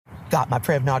Got my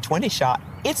Prevnar 20 shot.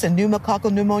 It's a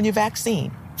pneumococcal pneumonia vaccine.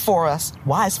 For us,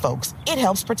 wise folks, it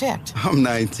helps protect. I'm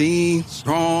 19,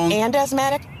 strong. And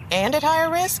asthmatic, and at higher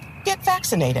risk. Get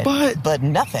vaccinated. But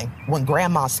nothing when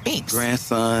grandma speaks.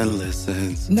 Grandson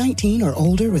listens. 19 or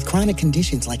older with chronic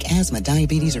conditions like asthma,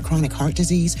 diabetes, or chronic heart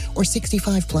disease, or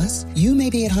 65 plus, you may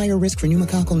be at higher risk for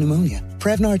pneumococcal pneumonia.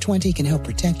 Prevnar 20 can help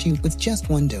protect you with just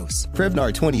one dose.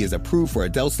 Prevnar 20 is approved for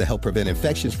adults to help prevent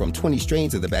infections from 20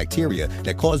 strains of the bacteria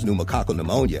that cause pneumococcal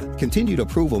pneumonia. Continued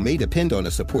approval may depend on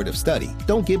a supportive study.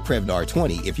 Don't get Prevnar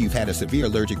 20 if you've had a severe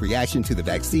allergic reaction to the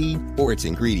vaccine or its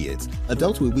ingredients.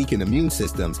 Adults with weakened immune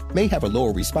systems may have a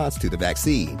lower response to the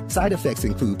vaccine. Side effects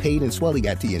include pain and swelling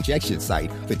at the injection site,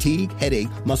 fatigue, headache,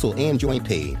 muscle, and joint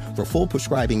pain. For full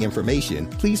prescribing information,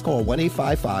 please call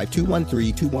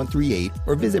 1-855-213-2138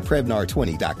 or visit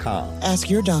Prevnar20.com. Ask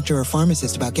your doctor or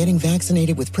pharmacist about getting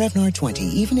vaccinated with Prevnar 20,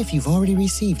 even if you've already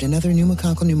received another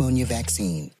pneumococcal pneumonia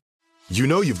vaccine. You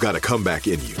know you've got a comeback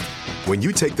in you. When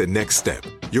you take the next step,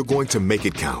 you're going to make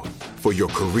it count. For your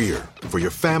career, for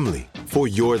your family, for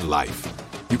your life.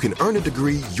 You can earn a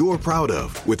degree you're proud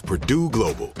of with Purdue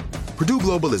Global. Purdue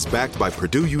Global is backed by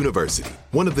Purdue University,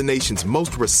 one of the nation's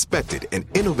most respected and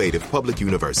innovative public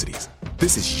universities.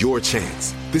 This is your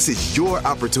chance. This is your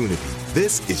opportunity.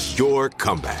 This is your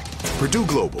comeback. Purdue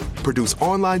Global, Purdue's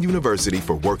online university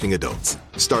for working adults.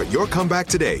 Start your comeback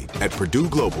today at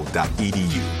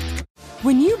purdueglobal.edu.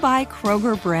 When you buy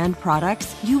Kroger brand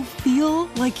products, you feel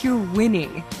like you're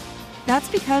winning. That's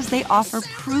because they offer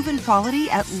proven quality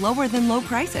at lower than low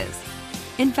prices.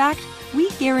 In fact, we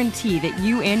guarantee that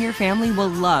you and your family will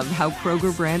love how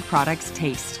Kroger brand products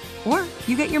taste, or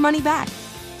you get your money back.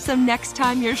 So next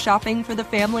time you're shopping for the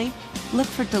family, look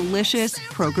for delicious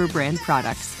Kroger brand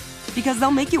products, because they'll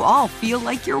make you all feel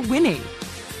like you're winning.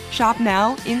 Shop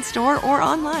now, in-store, or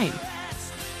online.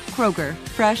 Kroger,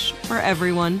 fresh for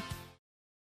everyone.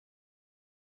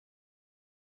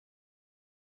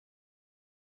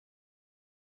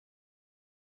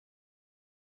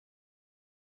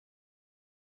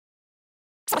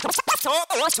 Talk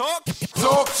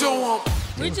to him.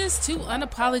 We're just two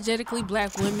unapologetically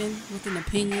black women with an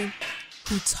opinion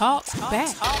who talk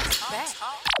back.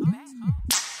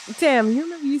 Tam, you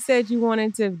remember you said you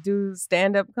wanted to do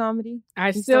stand-up comedy? I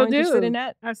still do. Interested in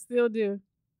that? I still do.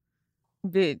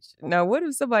 Bitch, now what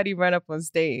if somebody run up on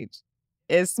stage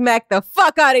and smack the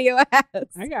fuck out of your ass?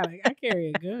 I carry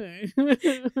a gun. You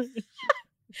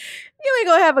ain't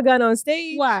gonna have a gun on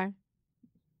stage. Why?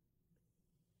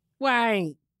 Why I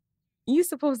ain't? You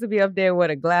supposed to be up there with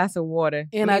a glass of water.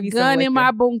 And a gun in my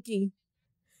bunkie.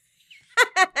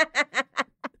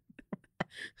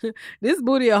 This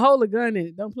booty a hold a gun in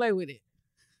it. Don't play with it.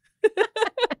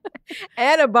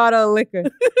 And a bottle of liquor.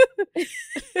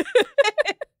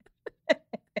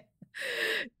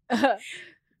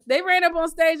 They ran up on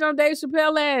stage on Dave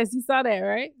Chappelle last. You saw that,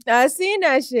 right? I seen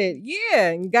that shit. Yeah.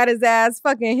 And got his ass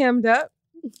fucking hemmed up.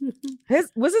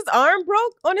 Was his arm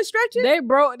broke on the stretcher? They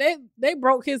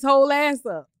broke his whole ass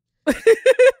up.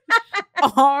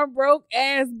 Arm broke,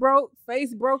 ass broke,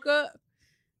 face broke up.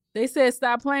 They said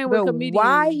stop playing with comedians.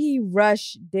 Why he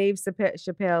rushed Dave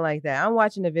Chappelle like that? I'm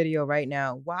watching the video right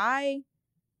now. Why?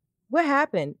 What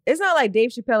happened? It's not like Dave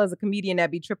Chappelle is a comedian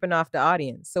that be tripping off the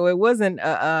audience. So it wasn't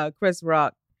a Chris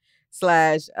Rock /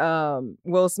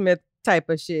 Will Smith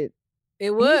type of shit.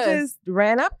 It was. He just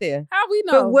ran up there. How we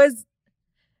know?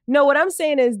 No, what I'm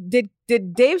saying is, did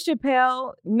Dave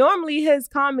Chappelle, normally his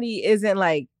comedy isn't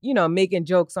like, making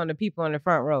jokes on the people in the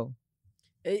front row.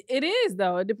 It is,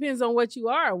 though. It depends on what you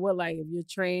are. What, like, if you're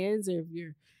trans or if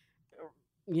you're,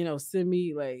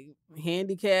 semi, like,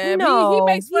 handicapped. No, he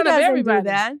makes fun of everybody. Do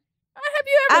that. Have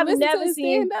you ever listened to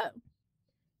stand up?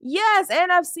 Yes,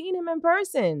 and I've seen him in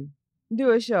person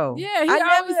do a show. Yeah, he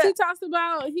talks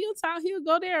about, he'll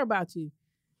go there about you.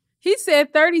 He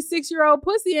said 36-year-old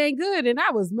pussy ain't good, and I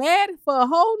was mad for a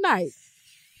whole night.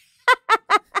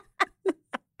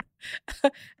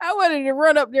 I wanted to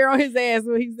run up there on his ass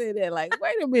when he said that. Like,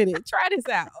 wait a minute, try this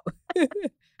out.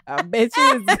 I bet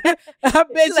you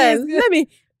it's good.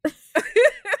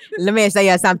 Let me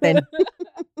say you something.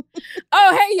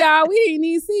 Oh, hey, y'all. We didn't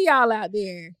even see y'all out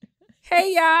there.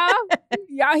 Hey, y'all.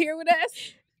 Y'all here with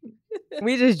us?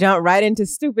 We just jumped right into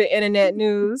stupid internet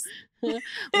news.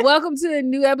 Welcome to a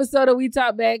new episode of We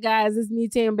Talk Back, guys. It's me,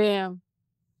 Tam Bam.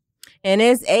 And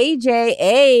it's AJ.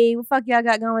 Hey, what the fuck y'all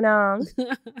got going on?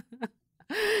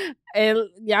 And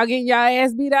y'all getting y'all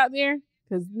ass beat out there?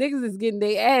 Because niggas is getting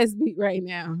their ass beat right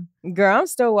now. Girl, I'm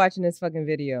still watching this fucking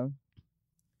video.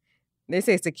 They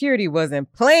say security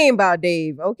wasn't playing about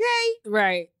Dave, okay?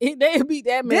 Right. They beat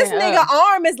that man This nigga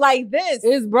arm is like this.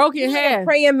 It's broken hair.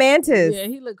 Praying mantis. Yeah,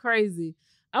 he look crazy.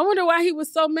 I wonder why he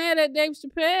was so mad at Dave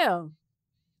Chappelle.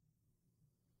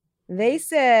 They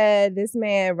said this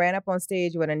man ran up on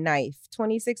stage with a knife,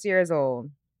 26 years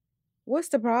old. What's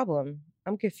the problem?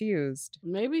 I'm confused.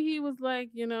 Maybe he was like,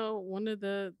 one of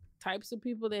the types of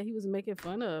people that he was making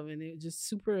fun of, and it just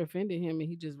super offended him, and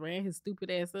he just ran his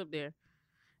stupid ass up there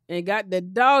and got the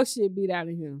dog shit beat out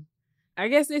of him. I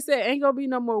guess they said ain't gonna be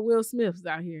no more Will Smiths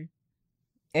out here.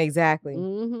 Exactly.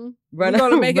 Mm-hmm. We're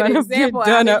gonna make an example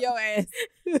out of your ass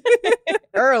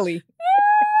early.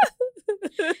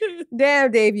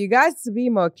 Damn, Dave, you got to be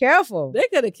more careful. They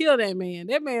could have killed that man.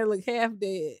 That man looked half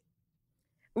dead.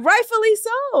 Rightfully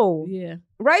so. Yeah.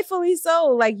 Rightfully so.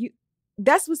 Like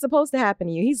that's what's supposed to happen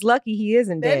to you. He's lucky he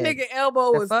isn't dead. That nigga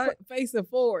elbow was facing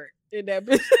forward in that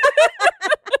bitch.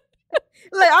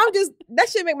 Like that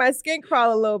shit make my skin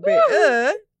crawl a little bit.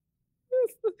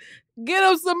 Get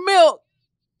him some milk.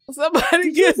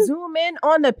 Somebody Did you zoom in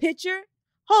on the picture?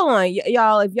 Hold on,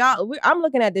 y'all. I'm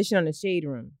looking at this shit on the Shade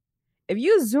Room. If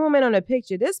you zoom in on the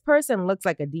picture, this person looks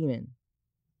like a demon.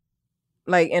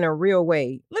 Like in a real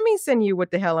way. Let me send you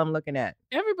what the hell I'm looking at.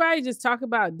 Everybody just talk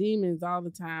about demons all the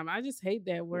time. I just hate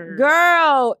that word.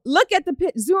 Girl, look at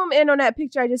the zoom in on that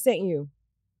picture I just sent you.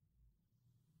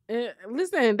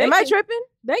 Listen, am I tripping?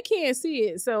 They can't see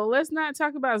it, so let's not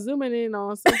talk about zooming in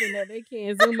on something that they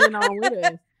can't zoom in on with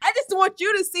us. I just want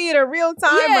you to see it in real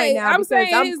time right now. I'm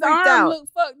saying his arm out. look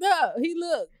fucked up. He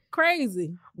look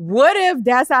crazy. What if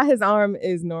that's how his arm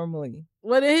is normally?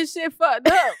 What if his shit fucked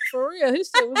up? For real,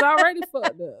 his shit was already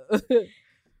fucked up.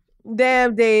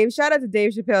 Damn, Dave. Shout out to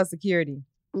Dave Chappelle Security.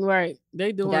 Right.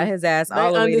 They doing got his ass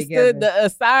all the way together. They understood the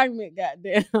assignment,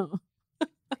 goddamn.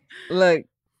 Look,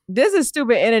 this is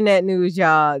stupid internet news,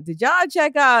 y'all. Did y'all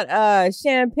check out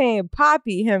Champagne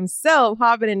Poppy himself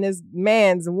hopping in this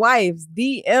man's wife's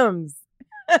DMs?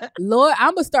 Lord,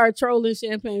 I'm going to start trolling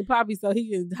Champagne Poppy so he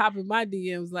can hop in my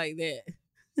DMs like that.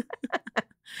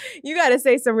 You got to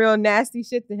say some real nasty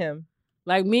shit to him.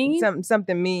 Like mean?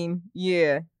 Something mean.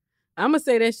 Yeah. I'm going to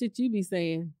say that shit you be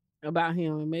saying about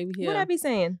him. And maybe what I be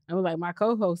saying? I was like, my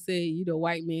co-host said you the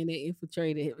white man that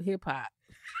infiltrated hip-hop.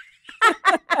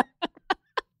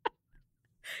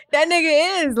 That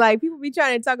nigga is. Like, people be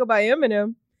trying to talk about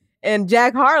Eminem and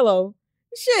Jack Harlow.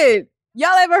 Shit. Y'all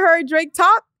ever heard Drake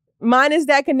talk? Minus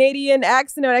that Canadian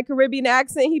accent or that Caribbean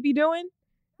accent he be doing?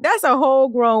 That's a whole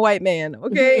grown white man,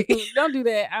 okay? Don't do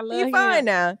that. I love him. You fine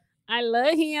now. I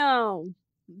love him.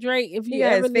 Drake, if you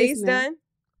got ever his face done?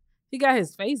 He got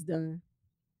his face done.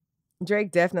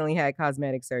 Drake definitely had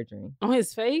cosmetic surgery. On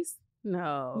his face?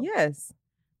 No. Yes.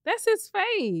 That's his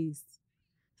face.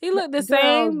 He looked the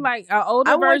same, like an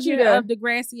older version of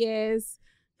Degrassi as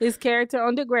his character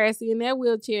on Degrassi in that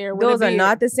wheelchair. Those are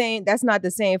not the same. That's not the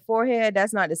same forehead.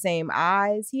 That's not the same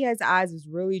eyes. He has eyes was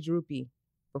really droopy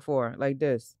before, like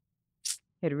this.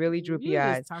 He had really droopy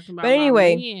eyes. But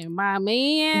anyway, my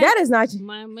man. That is not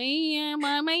my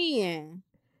man.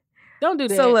 Don't do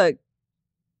that. So look,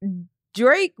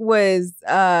 Drake was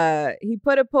he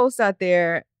put a post out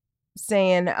there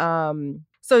saying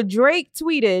so Drake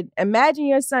tweeted, imagine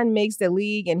your son makes the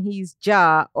league and he's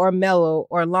Ja or Melo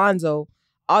or Lonzo.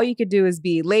 All you could do is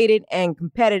be elated and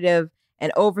competitive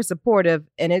and over supportive,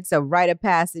 and it's a rite of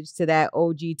passage to that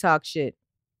OG talk shit.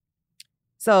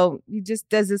 So he just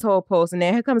does this whole post, and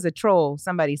then here comes a troll,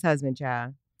 somebody's husband,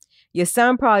 child. Your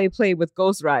son probably played with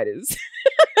Ghost Riders.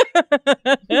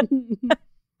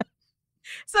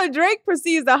 So Drake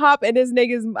proceeds to hop in his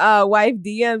nigga's wife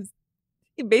DMs.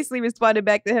 He basically responded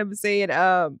back to him saying,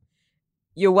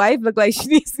 your wife look like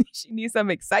she needs some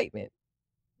excitement.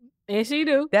 And she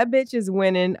do. That bitch is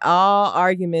winning all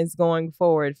arguments going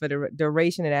forward for the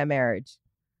duration of that marriage.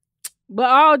 But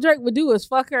all Drake would do is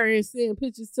fuck her and send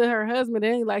pictures to her husband. It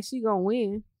ain't like she gonna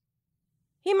win.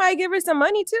 He might give her some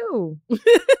money too. her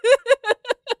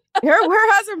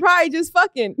husband probably just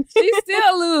fucking. She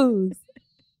still lose.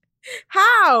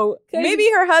 How? Maybe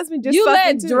her husband just you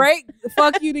fucking let Drake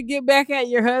fuck you to get back at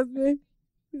your husband.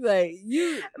 Like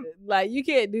you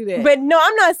can't do that. But no,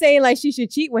 I'm not saying like she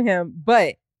should cheat with him.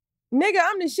 But nigga,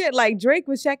 I'm the shit. Like Drake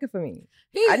was checking for me.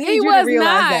 I need you to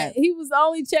realize that. He was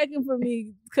only checking for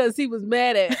me because he was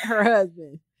mad at her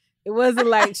husband. It wasn't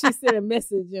like she sent a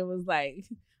message and was like,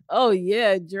 "Oh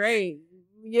yeah, Drake,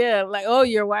 yeah, like oh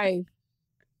your wife."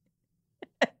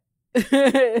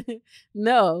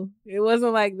 No, it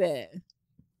wasn't like that.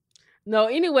 No,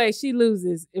 anyway, she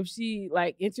loses if she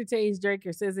like entertains Drake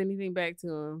or says anything back to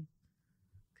him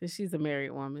because she's a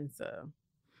married woman. So,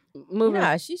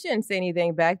 nah, she shouldn't say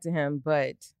anything back to him,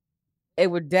 but it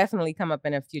would definitely come up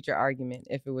in a future argument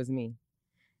if it was me.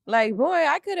 Like, boy,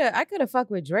 I could have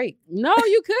fucked with Drake. No,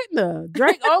 you couldn't have.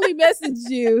 Drake only messaged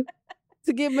you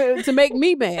to make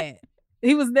me mad.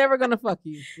 He was never gonna fuck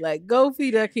you. Like, go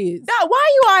feed our kids. No,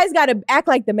 why you always gotta act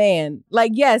like the man?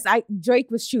 Like, yes, Drake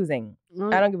was choosing.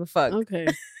 I don't give a fuck. Okay.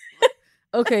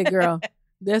 Okay, girl.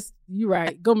 You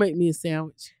right. Go make me a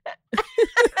sandwich.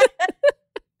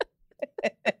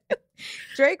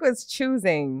 Drake was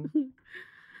choosing.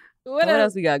 What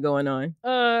else we got going on?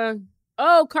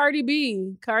 Cardi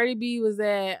B. Cardi B was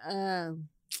at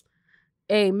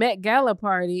a Met Gala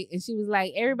party, and she was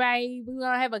like, everybody, we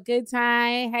gonna have a good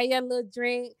time, have your little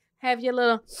drink, have your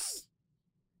little,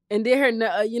 and did her,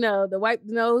 the wipe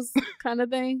the nose kind of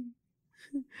thing.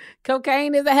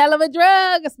 Cocaine is a hell of a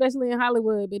drug, especially in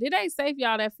Hollywood, but it ain't safe,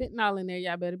 y'all. That fentanyl in there,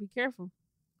 y'all better be careful.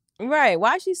 Right.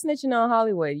 Why is she snitching on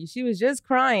Hollywood? She was just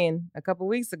crying a couple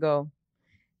weeks ago.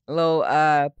 A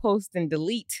little post and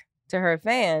delete to her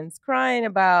fans, crying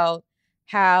about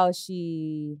how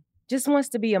she just wants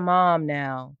to be a mom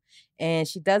now. And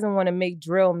she doesn't want to make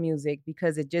drill music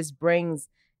because it just brings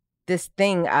this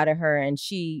thing out of her. And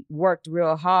she worked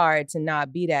real hard to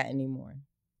not be that anymore.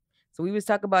 So we was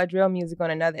talking about drill music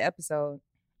on another episode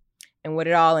and what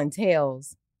it all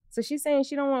entails. So she's saying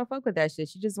she don't want to fuck with that shit.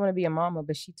 She just want to be a mama,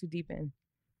 but she too deep in.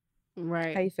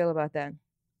 Right. How you feel about that?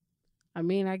 I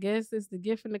mean, I guess it's the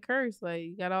gift and the curse. Like,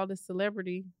 you got all this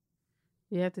celebrity.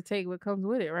 You have to take what comes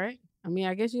with it, right? I mean,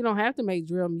 I guess you don't have to make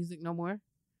drill music no more.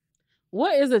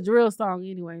 What is a drill song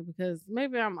anyway? Because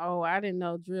maybe I'm old. I didn't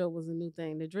know drill was a new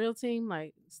thing. The drill team,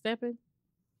 like, stepping?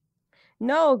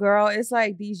 No, girl. It's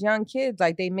like these young kids,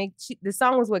 like they make, the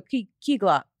song was with Key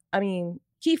Flock. Key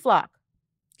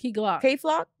Glock.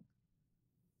 K-Flock?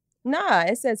 Nah,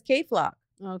 it says K-Flock.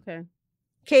 Okay.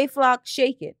 K-Flock,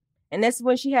 Shake It. And that's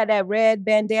when she had that red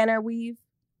bandana weave.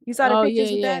 You saw the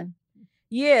pictures of that?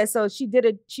 Yeah, so she did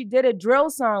a drill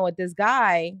song with this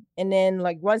guy, and then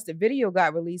like once the video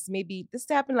got released, maybe this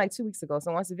happened like 2 weeks ago.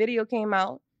 So once the video came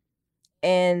out,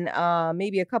 and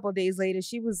maybe a couple of days later,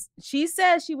 she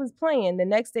said she was playing. The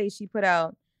next day, she put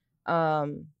out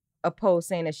a post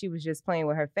saying that she was just playing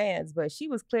with her fans, but she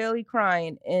was clearly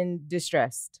crying and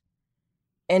distressed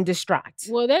and distraught.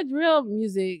 Well, that drill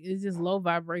music is just low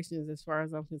vibrations as far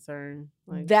as I'm concerned.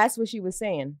 Like, that's what she was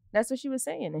saying.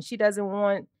 And she doesn't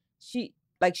want, she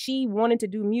wanted to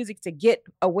do music to get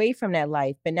away from that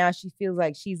life, but now she feels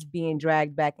like she's being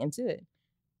dragged back into it.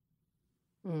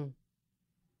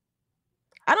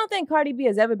 I don't think Cardi B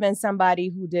has ever been somebody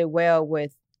who did well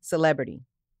with celebrity.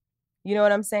 You know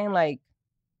what I'm saying? Like,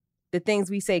 the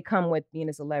things we say come with being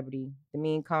a celebrity. The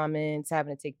mean comments,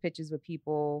 having to take pictures with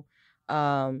people.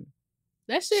 That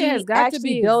shit has got to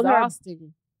be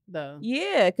exhausting, though.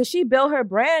 Yeah, because she built her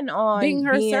brand on being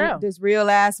herself. This real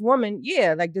ass woman.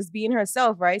 Yeah, like just being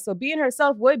herself, right? So being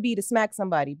herself would be to smack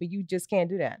somebody, but you just can't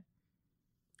do that.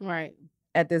 Right.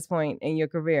 At this point in your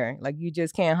career. Like, you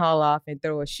just can't haul off and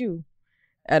throw a shoe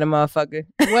at a motherfucker.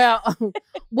 Well,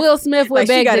 Will Smith would like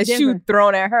beg she got to a differ. shoe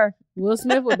thrown at her. Will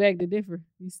Smith would beg to differ.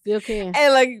 You still can.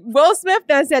 And like, Will Smith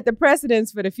done set the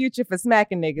precedence for the future for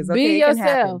smacking niggas. Okay? Be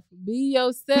yourself. Be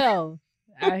yourself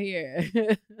out here.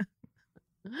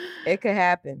 It could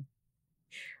happen.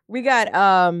 We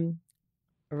got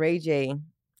Ray J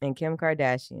and Kim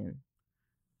Kardashian.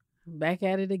 Back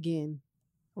at it again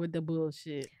with the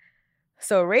bullshit.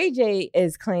 So Ray J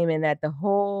is claiming that the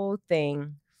whole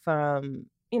thing from,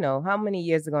 how many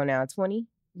years ago now? 20?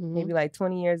 Mm-hmm. Maybe like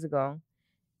 20 years ago.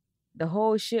 The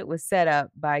whole shit was set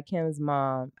up by Kim's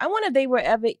mom. I wonder if they were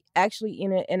ever actually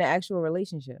in an actual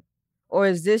relationship. Or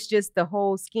is this just the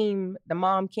whole scheme the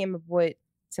mom came up with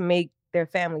to make their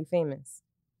family famous?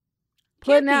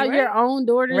 Putting out your own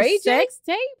daughter's sex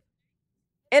tape?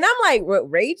 And I'm like,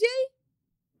 what, Ray J?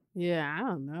 Yeah, I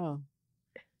don't know.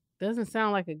 Doesn't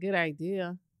sound like a good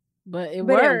idea. But it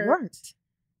worked.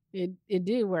 It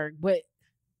did work. But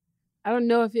I don't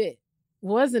know if it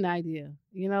was an idea.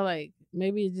 Like,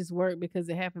 maybe it just worked because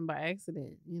it happened by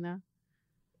accident,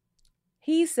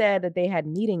 He said that they had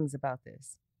meetings about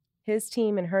this. His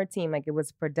team and her team, like it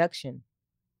was production.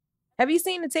 Have you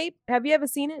seen the tape? Have you ever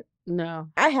seen it? No.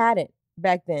 I had it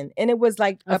back then. And it was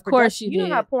like, of course you did. You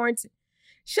know how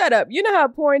shut up. You know how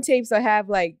porn tapes will have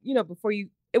like, before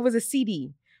it was a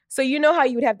CD. So you know how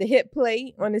you would have to hit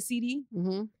play on the CD?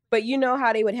 Mm-hmm. But you know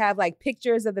how they would have like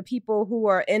pictures of the people who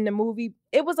are in the movie?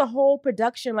 It was a whole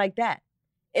production like that.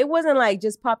 It wasn't like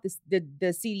just pop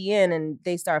the CD in and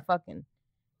they start fucking.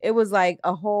 It was like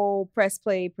a whole press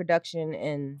play production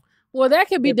and. Well, that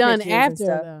could be done after,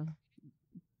 though.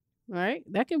 Right?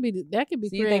 That could be. So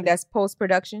you think that's post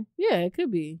production? Yeah, it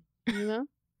could be.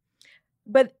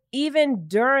 But even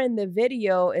during the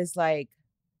video, it's like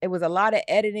it was a lot of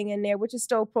editing in there, which is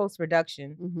still post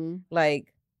production. Mm-hmm.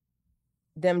 Like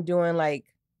them doing like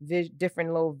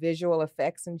different little visual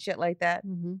effects and shit like that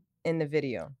Mm-hmm. in the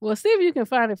video. Well, see if you can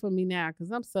find it for me now,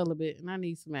 because I'm celibate and I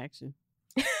need some action.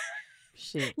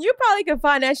 Shit. You probably can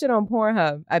find that shit on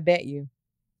Pornhub. I bet you.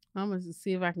 I'm going to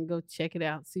see if I can go check it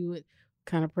out, see what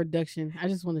kind of production. I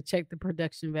just want to check the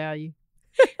production value.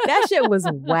 That shit was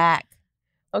whack.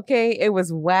 Okay, it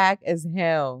was whack as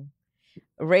hell.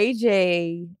 Ray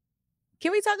J.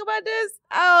 Can we talk about this?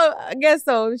 Oh, I guess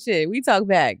so. Shit, we talk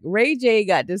back. Ray J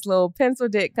got this little pencil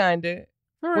dick kind of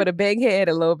with a big head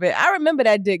a little bit. I remember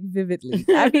that dick vividly.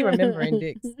 I be remembering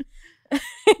dicks.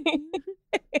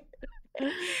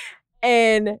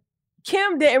 And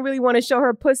Kim didn't really want to show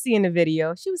her pussy in the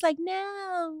video. She was like,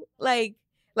 no. Like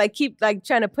keep like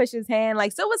trying to push his hand.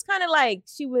 Like, so it was kind of like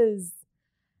she was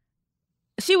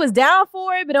down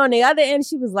for it, but on the other end,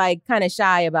 she was like kind of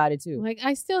shy about it too. Like,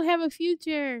 I still have a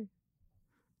future.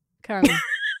 Kind of.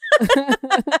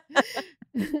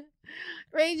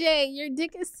 Ray J, your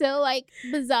dick is so like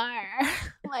bizarre.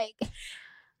 Like,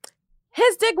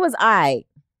 his dick was alright.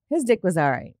 His dick was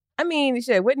alright. I mean,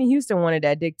 shit, Whitney Houston wanted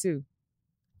that dick too.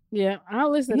 Yeah, I'll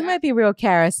listen. He might be real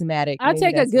charismatic. I'll Maybe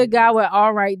take a that's good it. guy with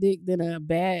all right dick than a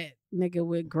bad nigga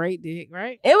with great dick,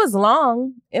 right? It was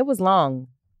long. It was long.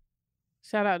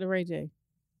 Shout out to Ray J.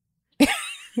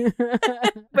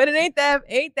 But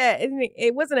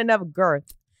it wasn't enough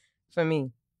girth for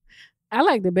me. I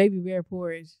like the baby bear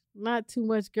porridge. Not too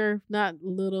much girth, not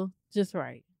little, just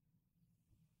right.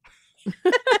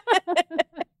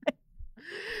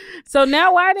 So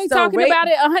now why are they talking about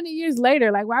it 100 years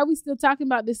later? Like, why are we still talking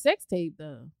about this sex tape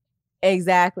though?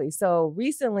 Exactly. So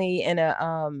recently in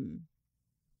a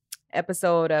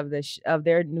episode of of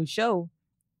their new show,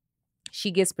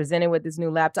 she gets presented with this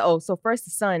new laptop. Oh, so first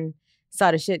the son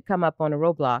saw the shit come up on the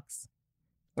Roblox,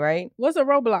 right? What's a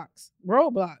Roblox?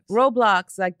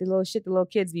 Roblox, like the little shit the little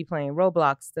kids be playing.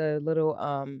 Roblox, the little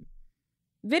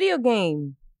video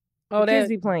game. Oh, the kids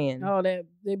be playing. Oh, that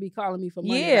they be calling me for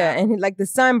money. Yeah, and like the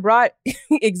son brought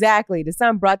exactly. The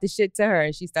son brought the shit to her,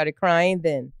 and she started crying.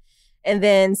 And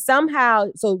then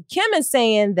somehow, so Kim is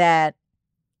saying that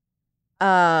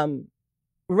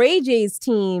Ray J's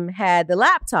team had the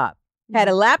laptop, had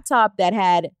a laptop that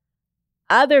had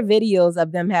other videos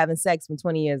of them having sex from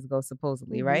 20 years ago,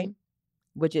 supposedly, right?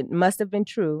 Which it must have been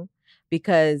true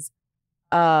because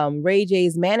Ray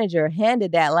J's manager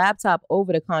handed that laptop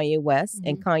over to Kanye West,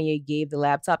 and Kanye gave the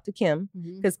laptop to Kim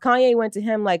because Kanye went to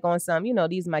him like on some,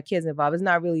 these are my kids involved. It's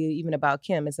not really even about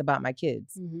Kim. It's about my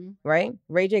kids, right?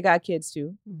 Ray J got kids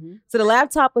too. So the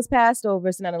laptop was passed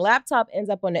over. So now the laptop ends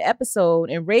up on the episode,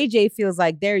 and Ray J feels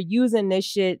like they're using this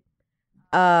shit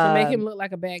to make him look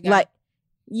like a bad guy. Like,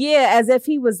 yeah, as if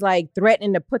he was like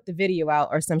threatening to put the video out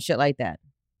or some shit like that.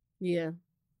 Yeah.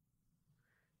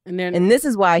 And this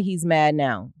is why he's mad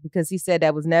now, because he said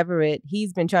that was never it.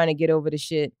 He's been trying to get over the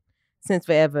shit since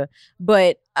forever.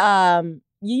 But I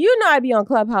be on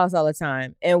Clubhouse all the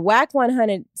time, and Whack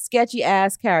 100 sketchy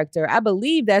ass character, I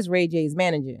believe that's Ray J's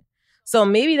manager. So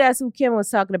maybe that's who Kim was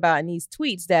talking about in these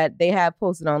tweets that they have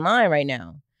posted online right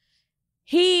now.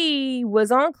 He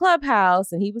was on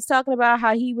Clubhouse and he was talking about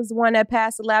how he was the one that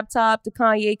passed the laptop to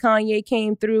Kanye. Kanye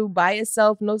came through by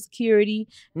itself, no security,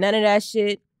 none of that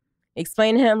shit.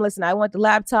 Explain to him, listen, I want the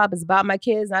laptop. It's about my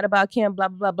kids, not about Kim, blah,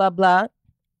 blah, blah, blah, blah.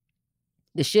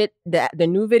 The shit, the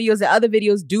new videos, the other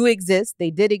videos do exist.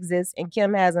 They did exist, and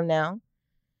Kim has them now.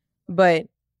 But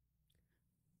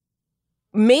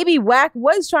maybe Whack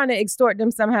was trying to extort them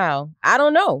somehow. I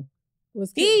don't know.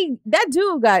 That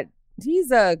dude he's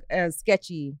a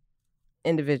sketchy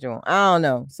individual. I don't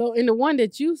know. So in the one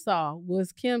that you saw,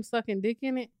 was Kim sucking dick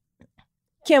in it?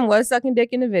 Kim was sucking dick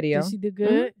in the video. Did she do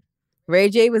good? Ray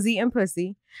J was eating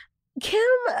pussy. Kim,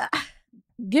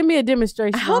 give me a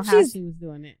demonstration I hope on how she was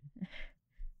doing it.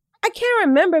 I can't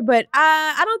remember, but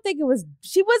I don't think it was.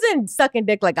 She wasn't sucking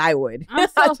dick like I would. I'm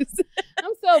so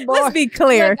bored. Let's be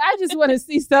clear. Look, I just want to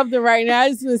see something right now. I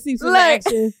just want to see some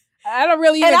action. I don't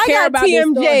really even care about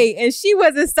TMJ, this story. and she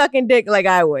wasn't sucking dick like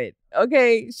I would.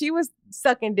 Okay, she was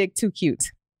sucking dick too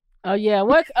cute. Oh yeah,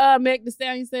 what Meg Thee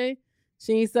Stallion say?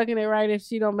 She ain't sucking it right if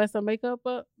she don't mess her makeup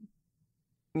up.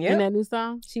 Yeah, in that new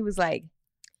song, she was like,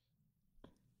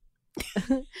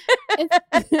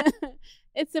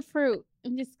 "It's a fruit.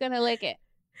 I'm just gonna lick it."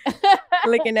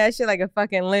 Licking that shit like a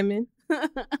fucking lemon.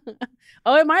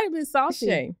 Oh, it might have been salty.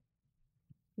 Shame.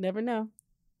 Never know.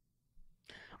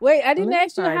 Wait, I didn't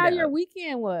ask you how find your out.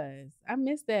 weekend was. I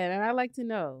missed that, and I'd like to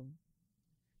know.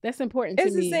 That's important to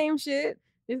It's me. the same shit.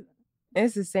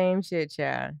 It's the same shit,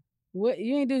 child. What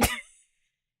you ain't do?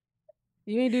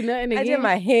 You ain't do nothing again. I did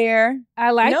my hair. I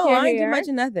like no, your I ain't hair. do much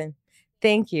of nothing.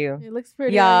 Thank you. It looks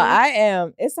pretty. Y'all, on you. I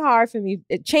am. It's hard for me.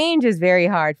 Change is very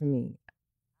hard for me.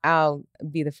 I'll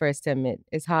be the first to admit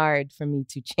it's hard for me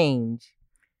to change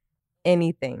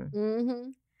anything. Mm-hmm.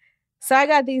 So I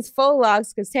got these faux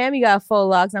locks because Tammy got faux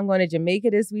locks. I'm going to Jamaica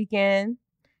this weekend.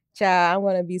 Child, I'm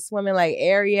going to be swimming like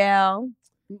Ariel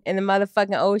in the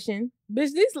motherfucking ocean.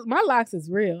 Bitch, my locks is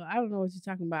real. I don't know what you're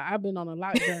talking about. I've been on a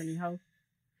lock journey, ho.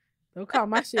 Don't call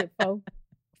my shit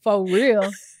faux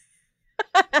real.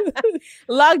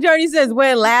 Lock journey says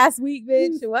when last week,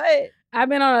 bitch. What? I've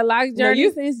been on a lock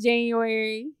journey since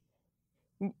January.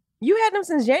 You had them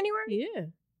since January? Yeah.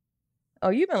 Oh,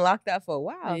 you've been locked up for a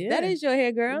while. Yeah. That is your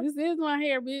hair, girl. This is my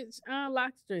hair, bitch.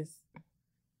 Lockstress.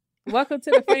 Welcome to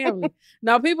the family.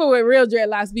 Now, people with real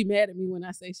dreadlocks be mad at me when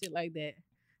I say shit like that.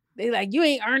 They like, you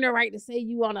ain't earned the right to say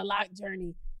you on a lock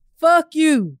journey. Fuck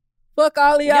you. Fuck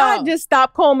all of y'all. Y'all just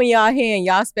stop combing y'all hair and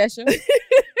y'all special.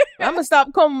 I'm gonna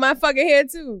stop combing my fucking hair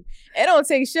too. It don't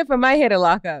take shit for my hair to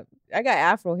lock up. I got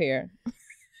afro hair.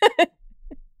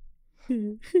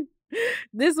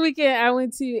 This weekend I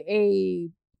went to a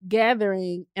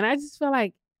gathering and I just felt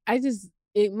like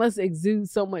it must exude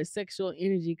so much sexual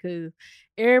energy because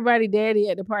everybody daddy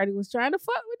at the party was trying to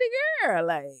fuck with the girl.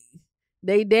 Like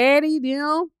they daddy,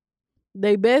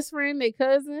 they best friend, they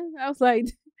cousin. I was like,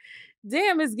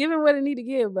 damn, it's giving what it need to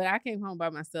give. But I came home by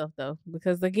myself though,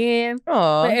 because again,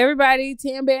 for everybody,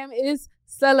 Tam Bam is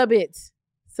celibate,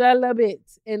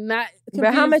 and not confused.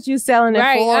 But how much you selling it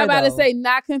for? I'm about to say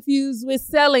not confused with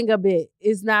selling a bit.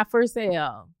 It's not for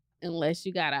sale unless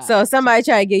you got out. So somebody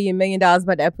try to give you $1 million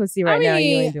about that pussy right now,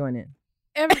 you ain't doing it.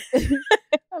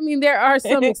 I mean, there are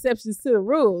some exceptions to the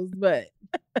rules, but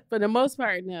for the most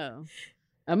part, no.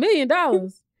 $1 million.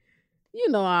 You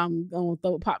know I'm gonna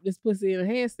pop this pussy in a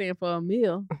handstand for a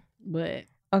meal, but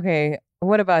okay.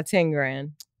 What about 10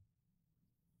 grand?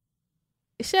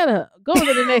 Shut up. Go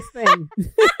to the next thing.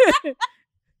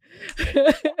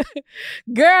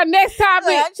 Girl, next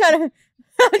topic.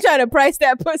 I'm trying to price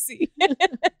that pussy.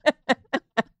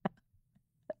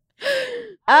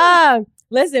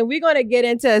 Listen, we're gonna get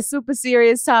into a super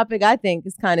serious topic. I think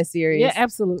it's kind of serious. Yeah,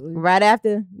 absolutely. Right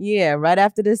after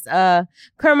this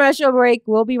commercial break.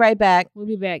 We'll be right back. We'll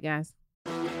be back, guys.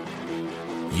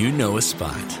 You know a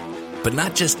spot, but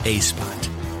not just a spot.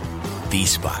 The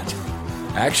spot.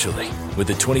 Actually, with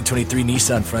the 2023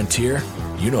 Nissan Frontier,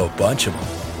 you know a bunch of them.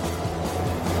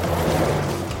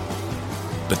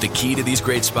 But the key to these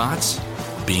great spots?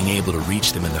 Being able to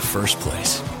reach them in the first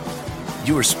place.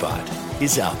 Your spot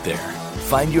is out there.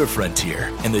 Find your Frontier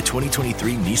in the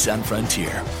 2023 Nissan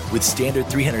Frontier with standard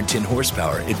 310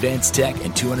 horsepower, advanced tech,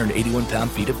 and 281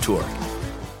 pound-feet of torque.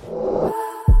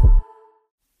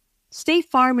 State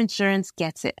Farm Insurance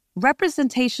gets it.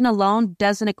 Representation alone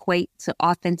doesn't equate to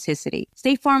authenticity.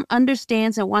 State Farm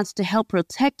understands and wants to help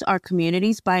protect our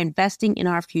communities by investing in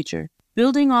our future,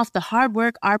 building off the hard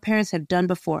work our parents have done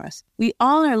before us. We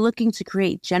all are looking to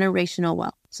create generational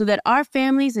wealth so that our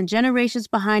families and generations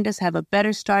behind us have a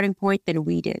better starting point than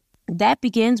we did. That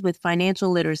begins with financial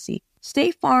literacy.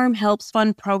 State Farm helps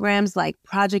fund programs like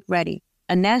Project Ready,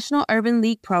 a National Urban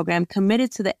League program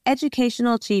committed to the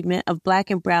educational achievement of Black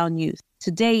and Brown youth.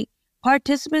 To date,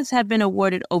 participants have been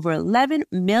awarded over $11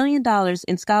 million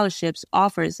in scholarships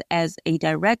offers as a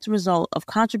direct result of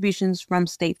contributions from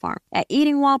State Farm. At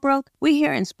Eating While Broke, we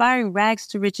hear inspiring rags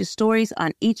to riches stories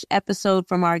on each episode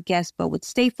from our guests, but with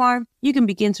State Farm, you can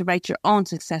begin to write your own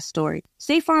success story.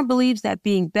 State Farm believes that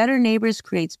being better neighbors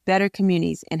creates better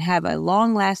communities and have a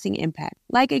long-lasting impact.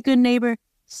 Like a good neighbor,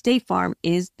 State Farm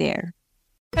is there.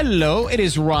 Hello, it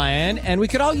is Ryan, and we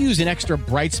could all use an extra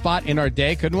bright spot in our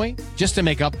day, couldn't we? Just to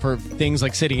make up for things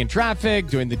like sitting in traffic,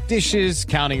 doing the dishes,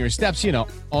 counting your steps,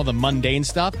 all the mundane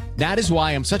stuff. That is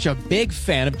why I'm such a big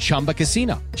fan of Chumba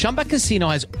Casino. Chumba Casino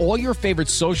has all your favorite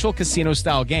social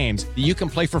casino-style games that you can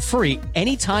play for free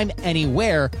anytime,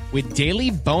 anywhere with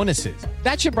daily bonuses.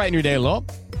 That should brighten your day a little.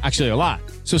 Actually, a lot.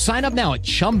 So sign up now at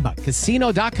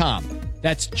ChumbaCasino.com.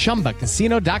 That's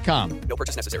ChumbaCasino.com. No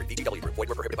purchase necessary. VGW Group. Void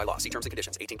where prohibited by law. See terms and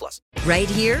conditions. 18+. Right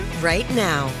here, right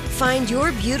now. Find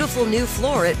your beautiful new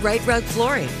floor at Right Rug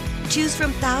Flooring. Choose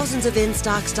from thousands of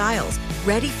in-stock styles,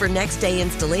 ready for next day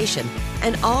installation,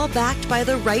 and all backed by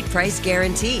the right price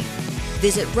guarantee.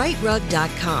 Visit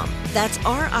rightrug.com. That's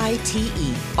RITERUG.com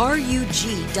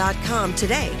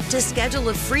today to schedule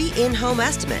a free in-home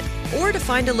estimate or to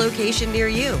find a location near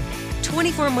you.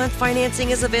 24-month financing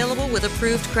is available with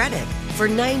approved credit. For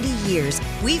 90 years,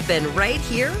 we've been right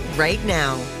here, right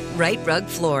now. Right Rug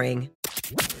Flooring.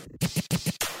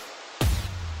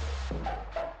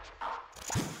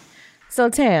 So,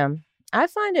 Tam, I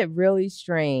find it really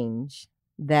strange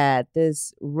that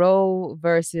this Roe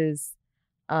versus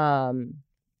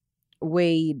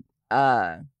Wade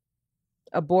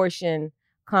abortion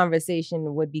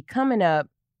conversation would be coming up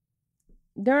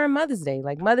during Mother's Day.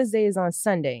 Like Mother's Day is on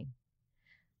Sunday.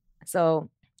 So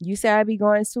you say I be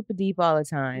going super deep all the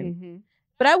time.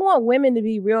 But I want women to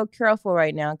be real careful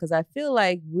right now because I feel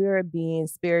like we're being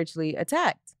spiritually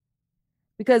attacked.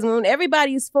 Because when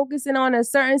everybody is focusing on a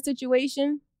certain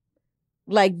situation,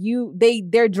 like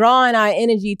they're drawing our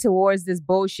energy towards this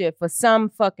bullshit for some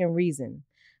fucking reason.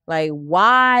 Like,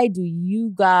 why do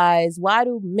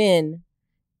men,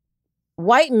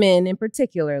 white men in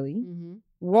particularly,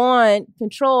 want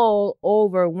control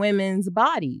over women's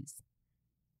bodies?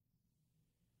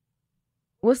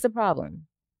 What's the problem?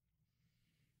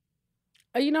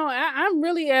 I'm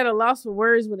really at a loss for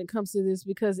words when it comes to this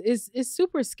because it's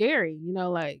super scary.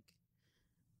 Like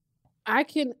I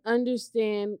can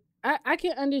understand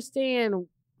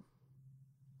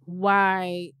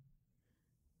why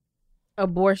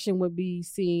abortion would be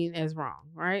seen as wrong,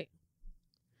 right?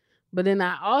 But then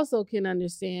I also can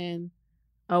understand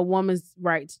a woman's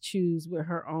right to choose with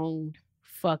her own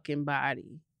fucking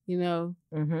body,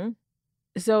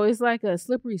 So it's like a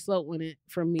slippery slope when it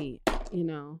for me,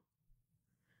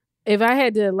 If I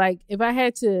had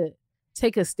to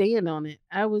take a stand on it,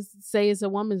 I would say it's a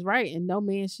woman's right and no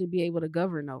man should be able to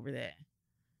govern over that.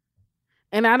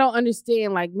 And I don't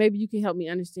understand, like, maybe you can help me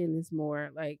understand this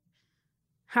more. Like,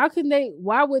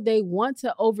 why would they want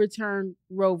to overturn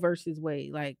Roe versus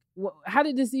Wade? Like, how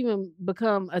did this even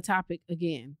become a topic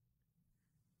again?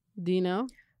 Do you know?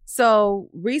 So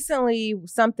recently hold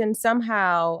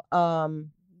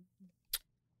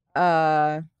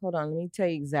on, let me tell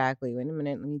you exactly. Wait a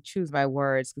minute, let me choose my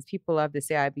words because people love to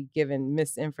say I be giving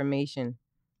misinformation.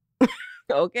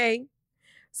 Okay.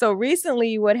 So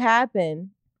recently what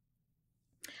happened,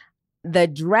 the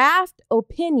draft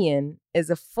opinion is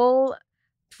a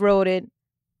full-throated,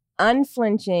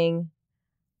 unflinching,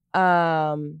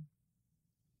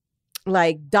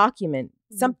 like document.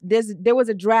 There was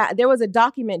a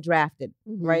document drafted,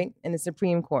 right, in the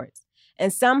Supreme Court.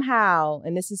 And somehow,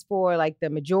 and this is for like the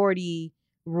majority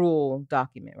rule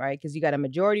document, right? Because you got a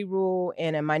majority rule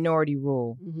and a minority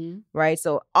rule, right?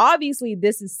 So obviously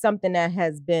this is something that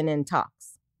has been in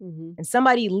talks and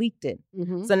somebody leaked it.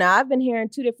 So now I've been hearing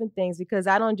two different things because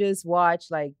I don't just watch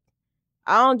the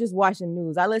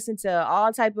news. I listen to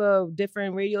all type of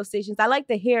different radio stations. I like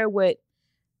to hear what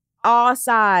all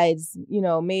sides,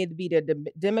 may it be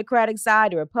the Democratic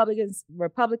side, the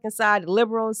Republican side, the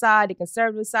liberal side, the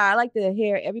conservative side. I like to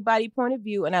hear everybody's point of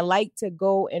view, and I like to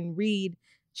go and read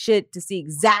shit to see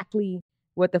exactly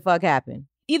what the fuck happened.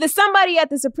 Either somebody at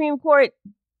the Supreme Court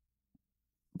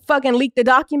fucking leaked the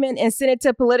document and sent it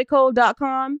to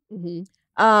Politico.com,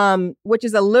 which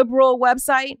is a liberal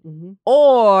website,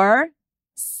 or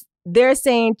they're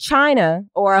saying China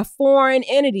or a foreign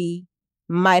entity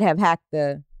might have hacked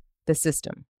the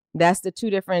system. That's the two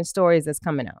different stories that's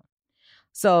coming out.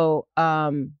 So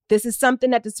this is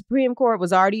something that the Supreme Court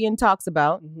was already in talks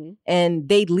about, and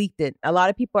they leaked it. A lot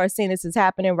of people are saying this is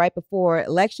happening right before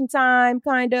election time,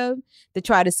 kind of, to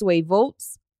try to sway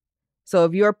votes. So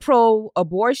if you're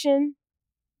pro-abortion,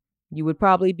 you would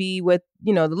probably be with,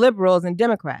 the liberals and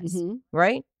Democrats,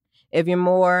 right? If you're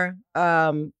more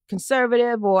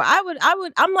conservative, or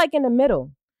I'm like in the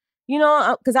middle,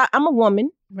 because I'm a woman.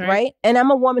 Right. And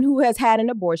I'm a woman who has had an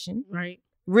abortion. Right.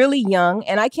 Really young.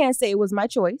 And I can't say it was my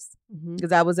choice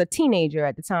because I was a teenager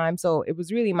at the time. So it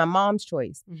was really my mom's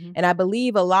choice. And I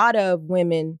believe a lot of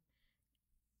women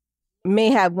may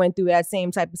have went through that same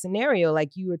type of scenario.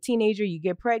 Like you were a teenager, you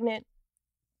get pregnant.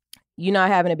 You're not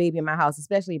having a baby in my house,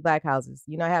 especially Black houses.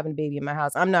 You're not having a baby in my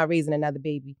house. I'm not raising another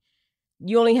baby.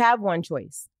 You only have one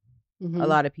choice. A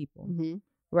lot of people.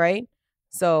 Right.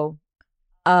 So,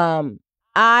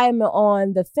 I'm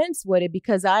on the fence with it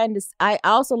because I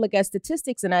also look at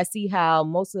statistics and I see how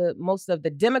most of the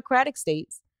Democratic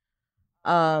states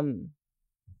have,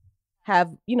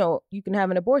 you can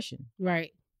have an abortion.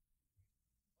 Right.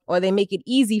 Or they make it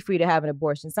easy for you to have an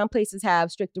abortion. Some places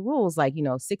have stricter rules, like,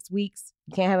 6 weeks.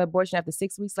 You can't have an abortion after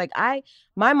 6 weeks. Like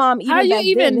my mom, even how you back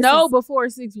even then, know before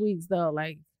 6 weeks though?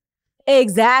 Like,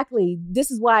 exactly. This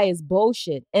is why it's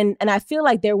bullshit. And I feel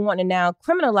like they're wanting to now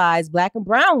criminalize Black and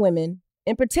brown women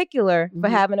in particular for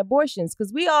having abortions.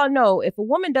 Because we all know if a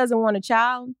woman doesn't want a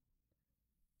child,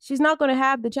 she's not going to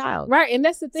have the child. Right. And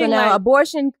that's the thing. So now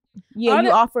abortion, you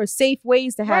offer safe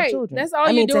ways to have children. That's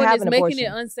all you're doing is making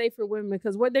it unsafe for women,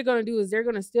 because what they're going to do is they're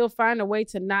going to still find a way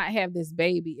to not have this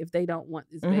baby if they don't want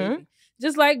this baby.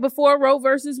 Just like before Roe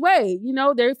versus Wade,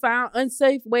 they found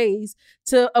unsafe ways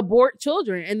to abort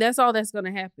children. And that's all that's going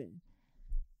to happen.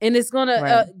 And it's going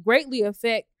to greatly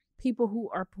affect people who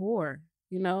are poor.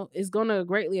 It's going to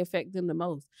greatly affect them the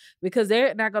most because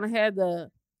they're not going to have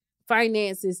the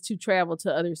finances to travel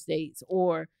to other states,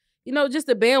 or just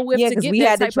the bandwidth. Yeah, to because get we that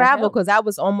had to type of travel help. because I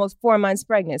was almost 4 months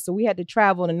pregnant, so we had to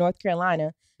travel to North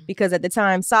Carolina because at the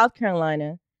time South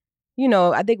Carolina,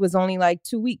 I think it was only like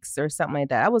 2 weeks or something like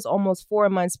that. I was almost 4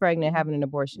 months pregnant having an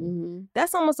abortion. Mm-hmm.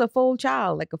 That's almost a full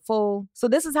child, like a full. So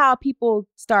this is how people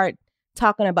start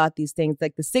talking about these things.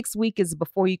 Like the 6 week is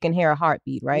before you can hear a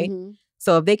heartbeat, right? Mm-hmm.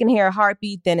 So if they can hear a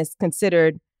heartbeat, then it's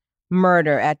considered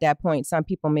murder at that point. Some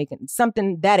people make it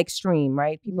something that extreme,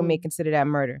 right? People may consider that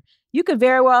murder. You could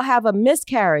very well have a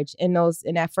miscarriage in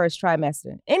that first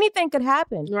trimester. Anything could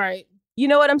happen. Right. You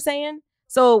know what I'm saying?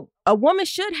 So a woman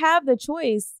should have the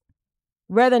choice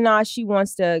whether or not she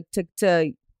wants to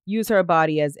use her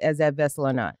body as that vessel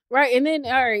or not. Right. And then,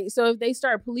 all right, so if they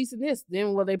start policing this,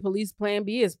 then will they police Plan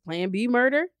B? Is Plan B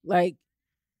murder? Like,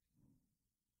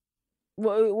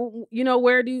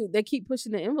 where do they keep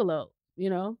pushing the envelope,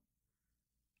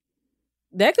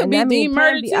 That could be deemed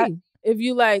murder too. If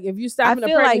you stop a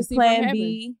pregnancy like Plan from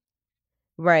B,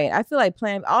 right? I feel like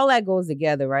all that goes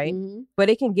together, right? Mm-hmm. But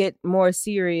it can get more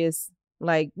serious.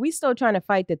 Like we still trying to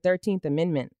fight the 13th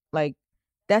Amendment. Like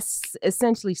that's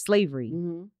essentially slavery.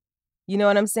 Mm-hmm. You know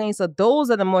what I'm saying? So those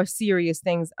are the more serious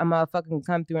things a motherfucker can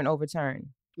come through and overturn.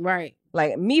 Right.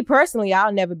 Like me personally,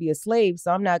 I'll never be a slave,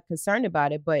 so I'm not concerned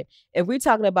about it. But if we're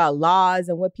talking about laws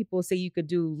and what people say you could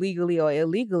do legally or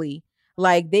illegally,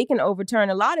 like they can overturn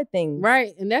a lot of things.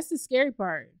 Right. And that's the scary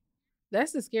part.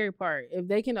 That's the scary part. If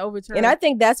they can overturn. And I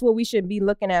think that's what we should be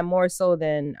looking at more so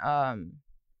than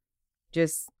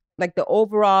just like the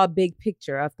overall big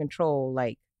picture of control.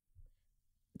 Like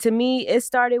to me, it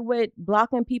started with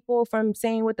blocking people from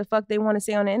saying what the fuck they want to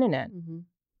say on the internet. Mm-hmm.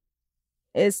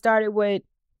 It started with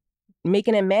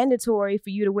making it mandatory for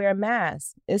you to wear a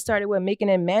mask. It started with making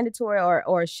it mandatory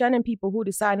or shunning people who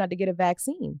decide not to get a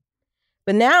vaccine.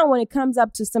 But now when it comes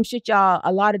up to some shit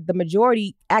the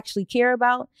majority actually care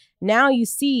about, now you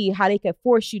see how they can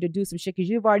force you to do some shit because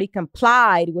you've already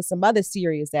complied with some other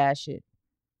serious ass shit.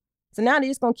 So now they're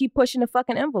just going to keep pushing the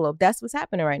fucking envelope. That's what's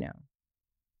happening right now.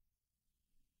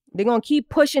 They're going to keep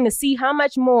pushing to see how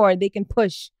much more they can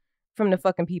push from the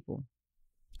fucking people.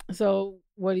 So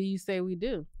what do you say we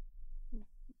do?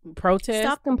 Protest?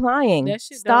 Stop complying. That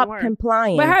shit Stop don't work.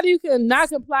 complying. But how do you not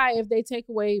comply if they take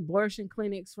away abortion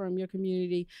clinics from your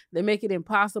community? They make it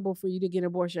impossible for you to get an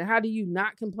abortion. How do you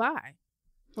not comply?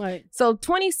 Like, so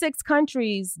 26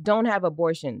 countries don't have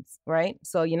abortions, right?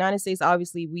 So United States,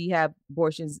 obviously, we have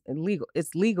abortions legal.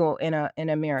 It's legal in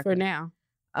America for now.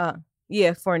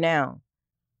 Yeah, for now.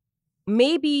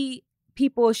 Maybe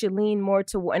people should lean more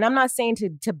to, and I'm not saying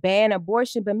to ban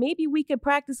abortion, but maybe we could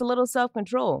practice a little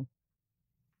self-control.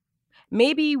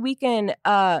 Maybe we can,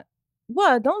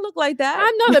 what? Don't look like that.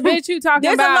 I know the bitch you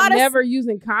talking about never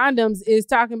using condoms is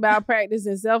talking about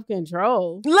practicing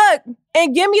self-control. Look,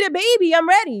 and give me the baby. I'm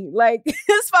ready. Like,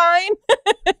 it's fine.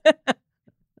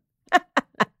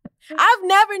 I've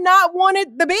never not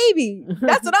wanted the baby.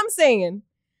 That's what I'm saying.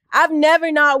 I've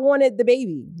never not wanted the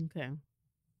baby. Okay.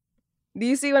 Do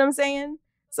you see what I'm saying?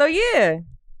 So yeah.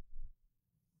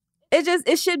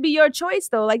 It should be your choice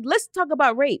though. Like, let's talk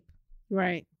about rape.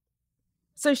 Right.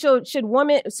 So should a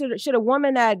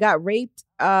woman that got raped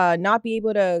not be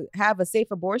able to have a safe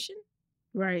abortion?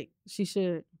 Right. She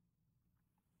should.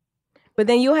 But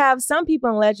then you have some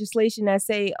people in legislation that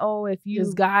say, oh, if you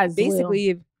it's God's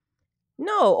basically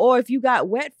will. or if you got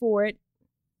wet for it.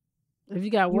 If you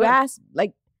got wet. You ask,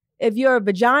 like, if your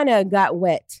vagina got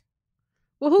wet.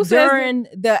 Well, who during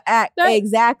says the act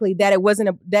exactly that it wasn't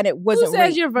Who says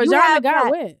rape. your vagina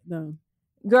got wet though?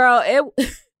 Girl, it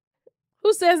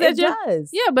who says that it does.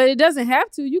 Yeah, but it doesn't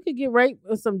have to. You could get raped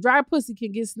or some dry pussy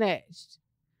can get snatched.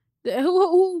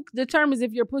 Who determines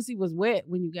if your pussy was wet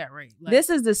when you got raped? Like, this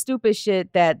is the stupid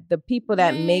shit that the people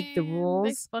that make the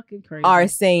rules fucking crazy. are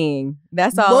saying.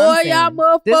 That's all Boy, I'm saying. y'all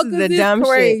motherfuckers this is the dumb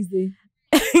crazy. Shit.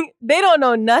 They don't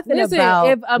know nothing about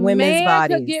if a women's man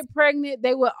bodies. could get pregnant,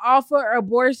 they would offer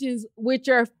abortions with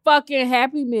your fucking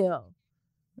Happy Meal.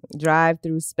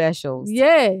 Drive-through specials.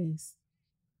 Yes.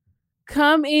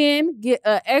 Come in, get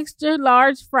an extra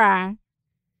large fry,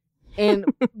 and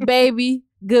baby,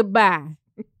 goodbye.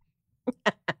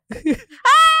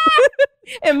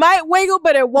 It might wiggle,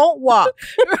 but it won't walk.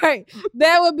 Right.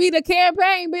 That would be the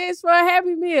campaign, bitch, for a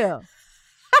Happy Meal.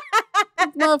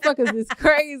 These motherfuckers is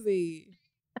crazy.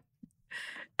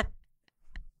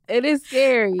 It is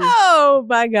scary. Oh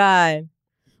my God.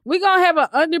 We're going to have an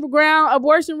underground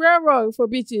abortion railroad for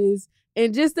bitches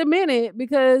in just a minute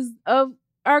because of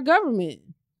our government.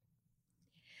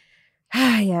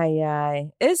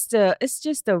 It's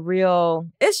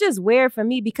just weird for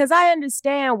me because I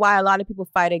understand why a lot of people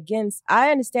fight against. I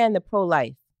understand the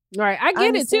pro-life. Right. I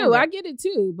get it too.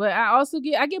 But I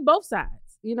get both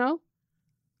sides, you know?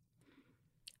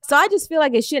 So I just feel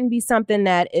like it shouldn't be something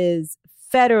that is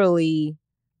federally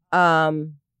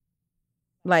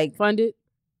like funded.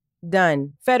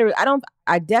 Done.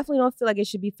 I definitely don't feel like it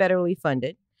should be federally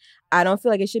funded. I don't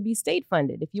feel like it should be state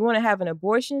funded. If you want to have an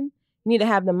abortion, you need to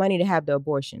have the money to have the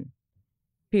abortion.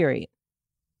 Period.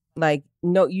 Like,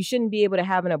 no, you shouldn't be able to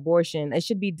have an abortion. It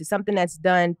should be something that's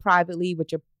done privately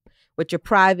with your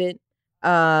private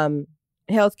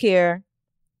healthcare.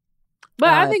 But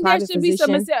I think there should be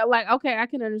some, physician. like, okay, I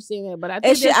can understand that, but I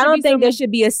think I don't think there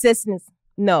should be assistance.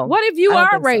 No. What if you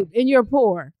are raped and you're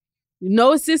poor?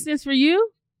 No assistance for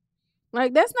you?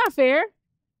 Like, that's not fair.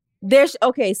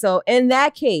 Okay, so in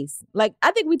that case, like,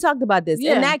 I think we talked about this.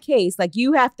 Yeah. In that case, like,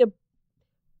 you have to,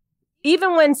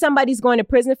 even when somebody's going to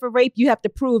prison for rape, you have to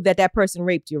prove that that person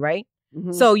raped you, right?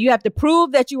 Mm-hmm. So you have to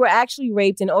prove that you were actually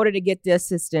raped in order to get the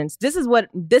assistance. This is what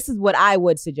I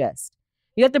would suggest.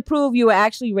 You have to prove you were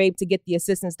actually raped to get the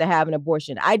assistance to have an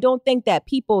abortion. I don't think that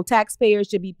taxpayers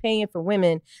should be paying for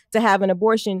women to have an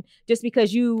abortion just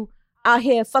because you out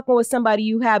here fucking with somebody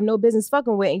you have no business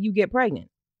fucking with and you get pregnant.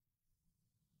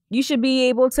 You should be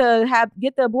able to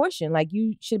get the abortion. Like,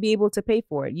 you should be able to pay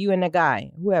for it. You and the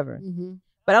guy, whoever. Mm-hmm.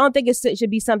 But I don't think it should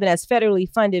be something that's federally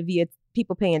funded via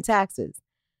people paying taxes.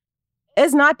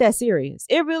 It's not that serious.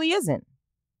 It really isn't.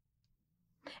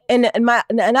 And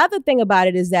another thing about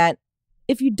it is that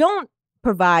if you don't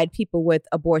provide people with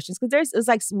abortions, because it's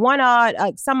like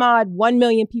 1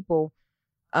 million people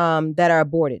that are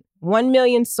aborted. 1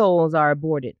 million souls are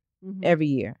aborted every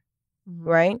year,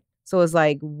 right? So it's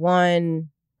like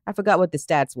I forgot what the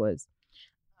stats was.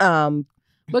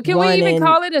 But can we even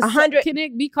call it 100? Can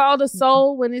it be called a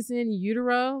soul when it's in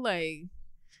utero? Like,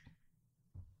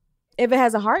 if it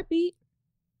has a heartbeat.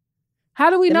 How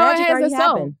do we know it has a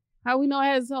soul? How we know it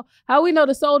has a soul? How we know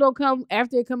the soul don't come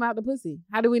after it come out the pussy?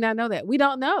 How do we not know that? We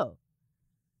don't know.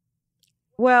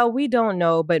 Well, we don't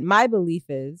know, but my belief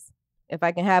is, if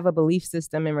I can have a belief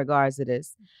system in regards to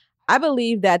this, I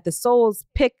believe that the souls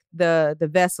pick the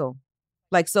vessel.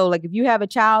 Like, so like if you have a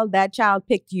child, that child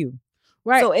picked you.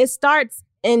 Right. So it starts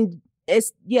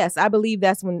yes, I believe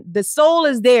that's when the soul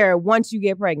is there once you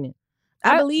get pregnant.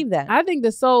 I believe that. I think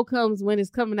the soul comes when it's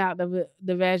coming out of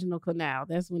the vaginal canal.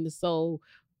 That's when the soul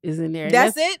is in there.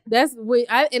 That's it? That's what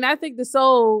I think the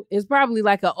soul is probably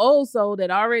like an old soul that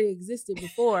already existed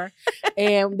before.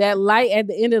 And that light at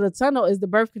the end of the tunnel is the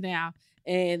birth canal.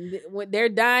 And when they're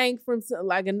dying from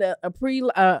like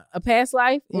a past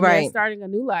life and they're starting a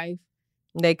new life,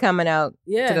 they coming out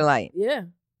to the light. Yeah.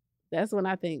 That's when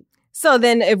I think. So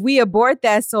then if we abort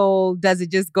that soul, does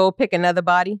it just go pick another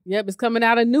body? Yep, it's coming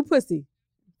out a new pussy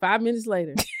 5 minutes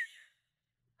later.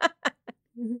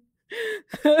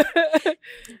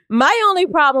 My only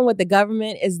problem with the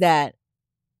government is that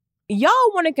y'all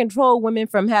want to control women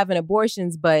from having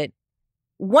abortions, but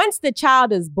once the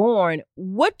child is born,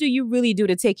 what do you really do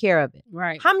to take care of it?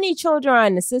 Right. How many children are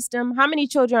in the system? How many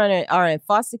children are in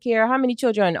foster care? How many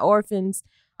children are orphans?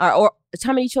 Or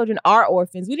how many children are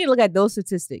orphans? We need to look at those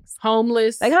statistics.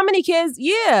 Homeless. Like, how many kids?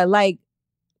 Yeah. Like,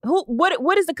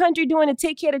 what is the country doing to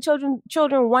take care of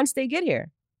children once they get here?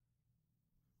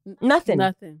 Nothing.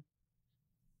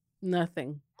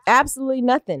 Absolutely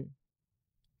nothing.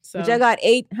 So, but y'all got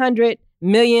 800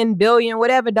 million, billion,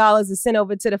 whatever dollars to send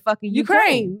over to the fucking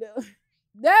Ukraine.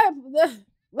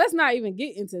 Let's not even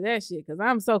get into that shit, because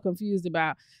I'm so confused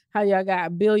about how y'all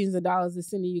got billions of dollars to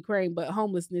send to Ukraine, but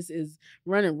homelessness is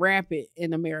running rampant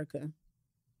in America.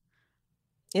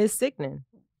 It's sickening.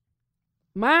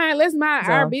 Let's mind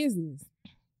our business.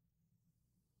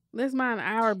 Let's mind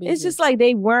our business. It's just like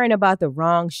they worrying about the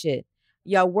wrong shit.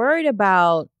 Y'all worried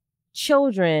about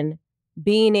children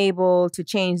being able to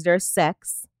change their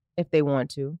sex if they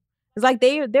want to. It's like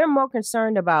they're more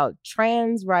concerned about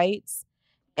trans rights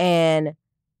and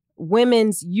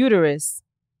women's uterus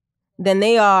than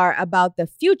they are about the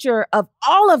future of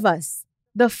all of us.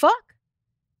 The fuck?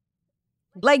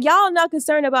 Like, y'all not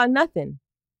concerned about nothing.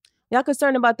 Y'all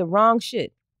concerned about the wrong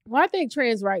shit. Well, I think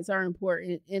trans rights are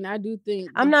important, and I do think...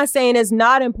 I'm not saying it's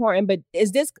not important, but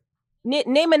is this...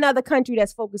 Name another country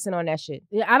that's focusing on that shit.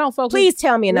 Yeah, I don't focus... Please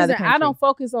tell me another country. I don't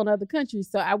focus on other countries,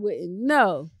 so I wouldn't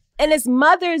know. And it's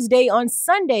Mother's Day on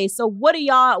Sunday, so what are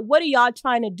y'all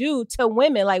trying to do to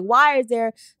women? Like, why is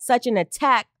there such an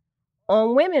attack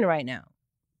on women right now?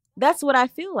 That's what I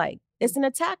feel like. It's an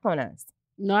attack on us.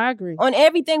 No, I agree. On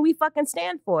everything we fucking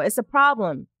stand for. It's a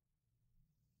problem.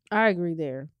 I agree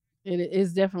there. It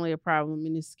is definitely a problem,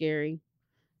 and it's scary.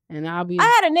 And I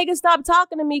had a nigga stop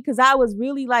talking to me because I was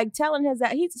really like telling his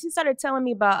that he started telling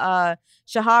me about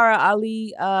Shahara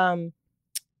Ali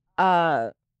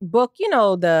book, you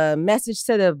know, the Message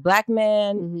to the Black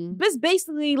Man. It's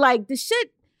basically like the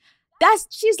shit.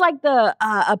 She's like the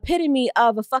epitome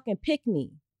of a fucking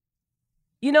pick-me.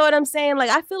 You know what I'm saying? Like,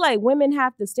 I feel like women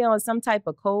have to stay on some type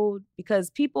of code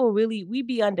because people really, we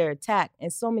be under attack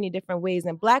in so many different ways,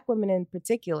 and Black women in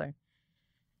particular.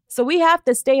 So we have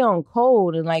to stay on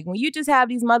code. And like, when you just have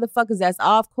these motherfuckers that's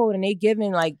off code and they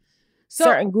giving like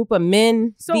certain group of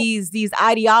men these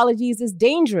ideologies, is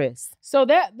dangerous. So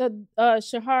that the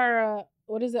Shahara,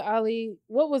 what is it, Ali?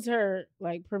 What was her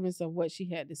like premise of what she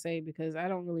had to say? Because I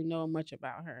don't really know much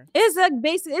about her. It's like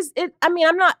basic.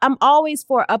 I'm always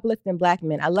for uplifting Black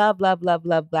men. I love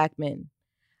Black men.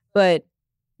 But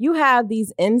you have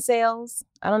these incels.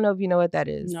 I don't know if you know what that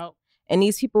is. No. And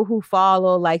these people who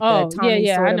follow like the Tommy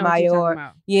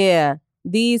Sotomayor. Yeah.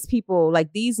 These people,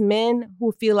 like these men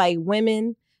who feel like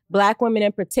women, Black women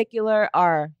in particular,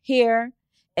 are here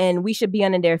and we should be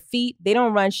under their feet. They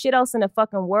don't run shit else in the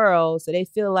fucking world. So they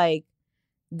feel like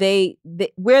we're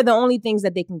the only things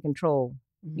that they can control.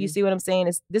 You see what I'm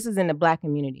saying? This is in the Black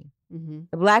community.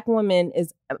 The Black woman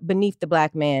is beneath the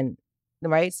Black man,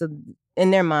 right? So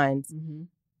in their minds,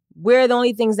 we're the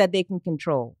only things that they can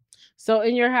control. So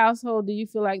in your household, do you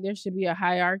feel like there should be a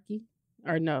hierarchy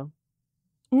or no?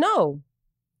 No,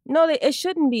 it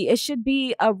shouldn't be. It should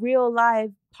be a real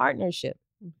live partnership.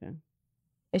 Okay.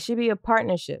 It should be a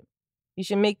partnership. You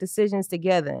should make decisions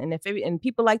together. And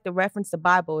people like to reference the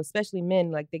Bible, especially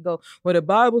men, like they go, well, the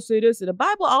Bible say this. And the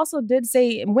Bible also did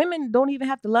say women don't even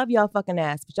have to love y'all fucking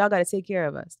ass, but y'all got to take care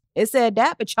of us. It said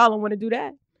that, but y'all don't want to do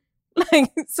that.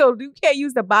 Like, so you can't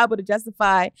use the Bible to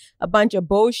justify a bunch of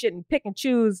bullshit and pick and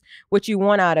choose what you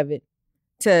want out of it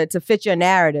to fit your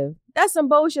narrative. That's some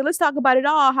bullshit. Let's talk about it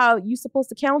all, how you're supposed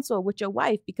to counsel with your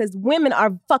wife, because women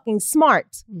are fucking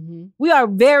smart. We are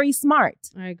very smart.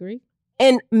 I agree.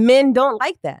 And men don't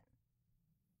like that.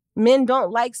 Men don't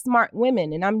like smart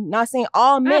women. And I'm not saying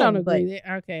all men, I don't agree.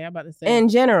 Okay, I'm about to say. In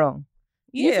general.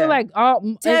 You feel like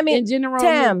all Tammy, in general.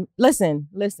 Tam, listen.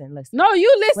 No,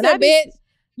 you listen, bitch.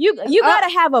 You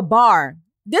gotta have a bar.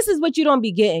 This is what you don't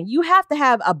be getting. You have to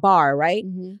have a bar, right?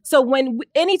 So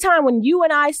anytime when you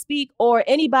and I speak or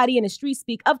anybody in the street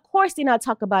speak, of course they're not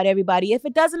talking about everybody. If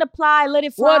it doesn't apply, let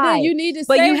it fly. Well, then you need to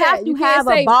but say you have that. to have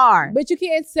a bar. But you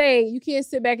can't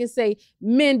sit back and say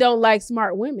men don't like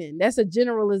smart women. That's a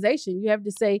generalization. You have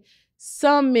to say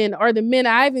some men, or the men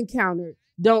I've encountered,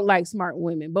 don't like smart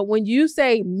women. But when you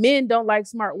say men don't like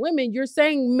smart women, you're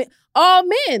saying all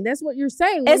men. That's what you're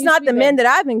saying. It's not the men that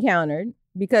I've encountered,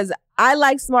 because I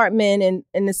like smart men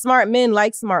and the smart men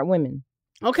like smart women.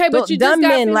 Okay, but you dumb just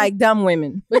got men like dumb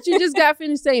women. But you just got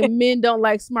finished saying men don't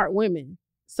like smart women.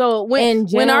 So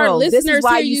when our listeners this is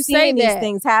why hear you say these that,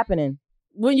 things happening.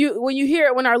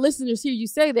 When our listeners hear you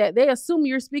say that, they assume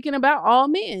you're speaking about all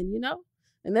men, you know?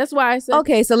 And that's why I said,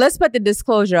 okay, so let's put the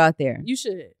disclosure out there. You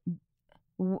should.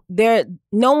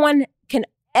 No one can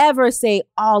ever say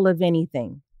all of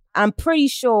anything. I'm pretty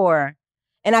sure.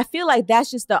 And I feel like that's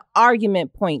just the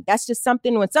argument point. That's just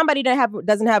something when somebody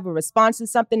doesn't have a response to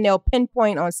something, they'll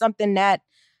pinpoint on something that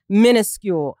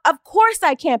minuscule. Of course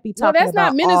I can't be talking about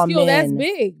all men. That's not minuscule. That's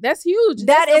big. That's huge.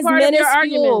 That that's is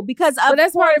minuscule because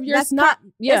that's part of your. That's not.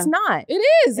 Yeah. It's not. It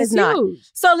is. It's not. Huge.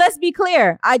 So let's be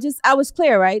clear. I was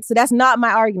clear, right? So that's not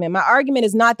my argument. My argument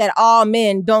is not that all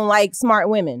men don't like smart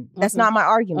women. That's not my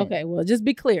argument. Okay, well, just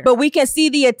be clear. But we can see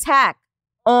the attack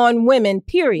on women.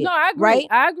 Period. No, I agree. Right?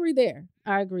 I agree there.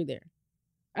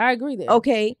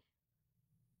 Okay.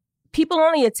 People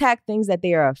only attack things that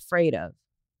they are afraid of,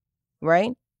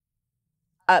 right?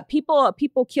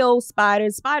 People kill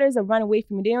spiders. Spiders are run away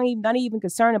from you. They're not even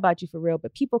concerned about you for real.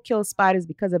 But people kill spiders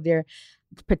because of their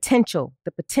potential.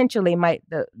 The potential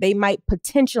they might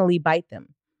potentially bite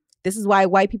them. This is why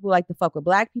white people like to fuck with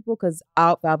black people, because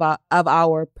of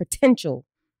our potential.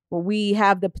 What we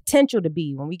have the potential to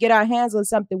be. When we get our hands on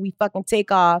something, we fucking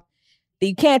take off.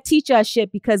 You can't teach us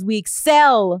shit because we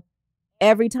excel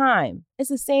every time. It's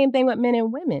the same thing with men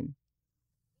and women.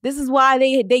 This is why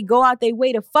they go out their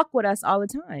way to fuck with us all the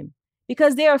time,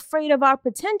 because they're afraid of our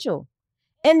potential.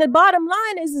 And the bottom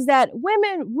line is that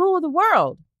women rule the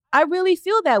world. I really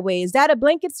feel that way. Is that a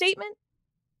blanket statement?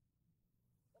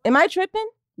 Am I tripping?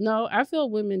 No, I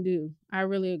feel women do. I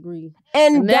really agree.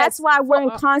 And that's why we're in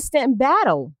constant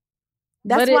battle.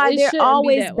 That's why they're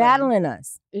always battling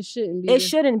us. It shouldn't be. It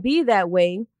shouldn't be that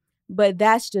way, but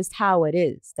that's just how it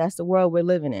is. That's the world we're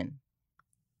living in.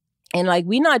 And like,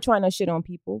 we're not trying to shit on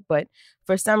people, but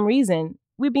for some reason,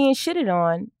 we're being shitted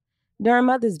on during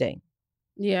Mother's Day.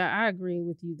 Yeah, I agree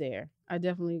with you there. I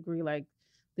definitely agree. Like,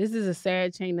 this is a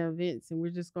sad chain of events, and we're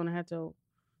just going to have to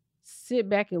sit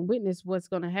back and witness what's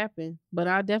going to happen. But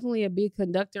I'll definitely be a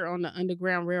conductor on the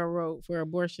Underground Railroad for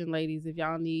abortion ladies if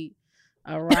y'all need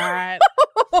a ride.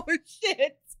 Oh,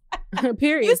 shit.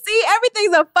 Period. You see,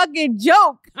 everything's a fucking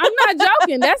joke. I'm not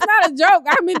joking. That's not a joke.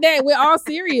 I mean that with all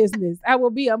seriousness. I will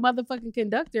be a motherfucking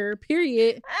conductor,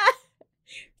 period.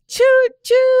 Choo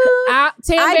choo.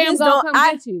 Tam Bam's gonna come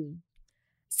get you.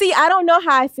 See, I don't know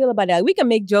how I feel about that. We can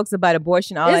make jokes about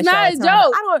abortion all it's that not shit. a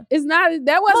joke. It's not.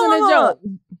 That wasn't a joke.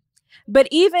 But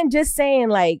even just saying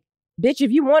like, bitch,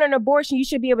 if you want an abortion, you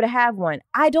should be able to have one.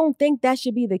 I don't think that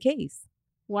should be the case.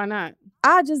 Why not?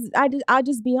 I'll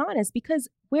just be honest, because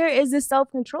where is this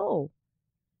self-control?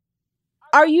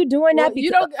 Are you doing that?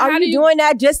 Are you doing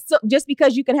that just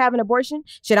because you can have an abortion?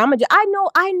 Shit,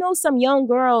 I know some young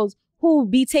girls who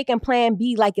be taking Plan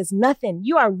B like it's nothing.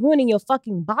 You are ruining your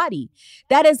fucking body.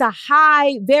 That is a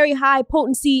very high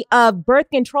potency of birth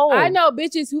control. I know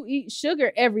bitches who eat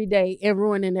sugar every day and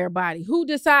ruining their body. Who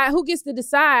gets to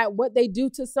decide what they do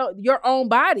to your own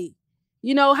body?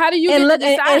 You know, how do you get to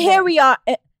decide? And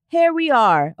here we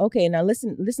are. Okay, now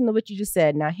listen to what you just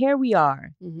said. Now here we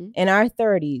are in our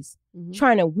 30s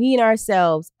trying to wean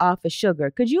ourselves off of sugar.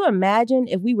 Could you imagine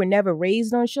if we were never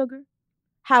raised on sugar?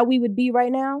 How we would be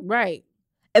right now? Right.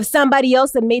 If somebody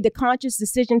else had made the conscious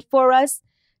decision for us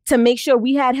to make sure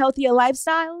we had healthier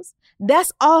lifestyles,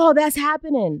 that's all that's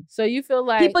happening. So you feel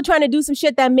like people trying to do some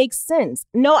shit that makes sense.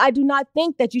 No, I do not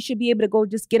think that you should be able to go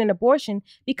just get an abortion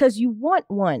because you want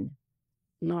one.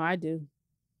 No, I do.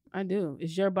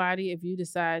 It's your body. If you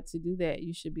decide to do that,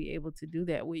 you should be able to do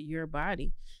that with your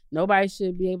body. Nobody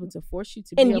should be able to force you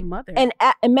to be a mother. And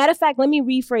matter of fact, let me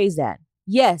rephrase that.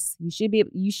 Yes, you should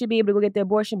be able to go get the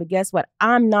abortion, but guess what?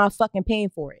 I'm not fucking paying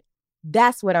for it.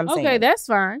 That's what I'm saying. Okay, that's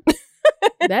fine.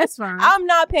 That's fine. I'm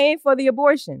not paying for the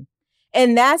abortion.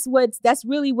 And that's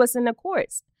really what's in the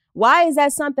courts. Why is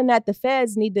that something that the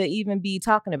feds need to even be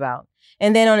talking about?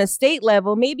 And then on a state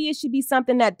level, maybe it should be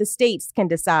something that the states can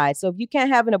decide. So if you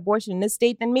can't have an abortion in this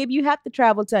state, then maybe you have to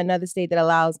travel to another state that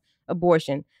allows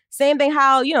abortion. Same thing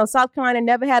how, South Carolina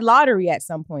never had lottery at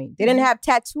some point. They didn't have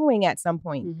tattooing at some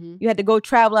point. You had to go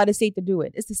travel out of state to do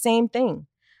it. It's the same thing.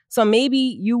 So maybe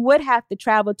you would have to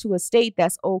travel to a state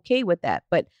that's okay with that.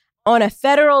 But on a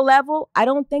federal level, I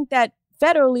don't think that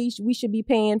federally we should be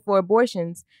paying for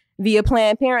abortions via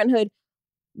Planned Parenthood,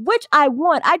 which I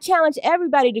want. I challenge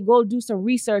everybody to go do some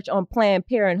research on Planned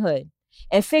Parenthood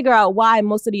and figure out why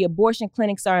most of the abortion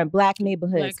clinics are in Black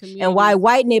neighborhoods and why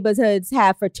white neighborhoods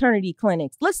have fraternity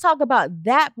clinics. Let's talk about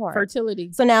that part.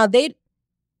 Fertility. So now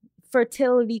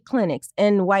fertility clinics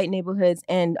in white neighborhoods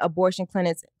and abortion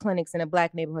clinics in the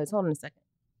Black neighborhoods. Hold on a second.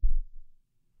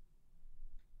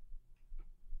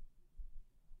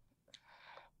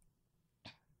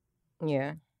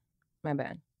 Yeah, my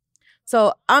bad.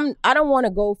 So I don't want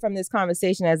to go from this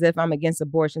conversation as if I'm against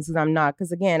abortions, because I'm not.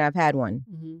 Because again, I've had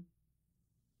one.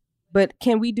 But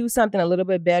can we do something a little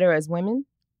bit better as women?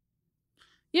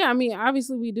 Yeah, I mean,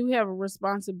 obviously we do have a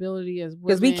responsibility as women.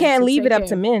 Because we can't leave it up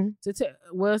to men.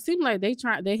 Well, it seems like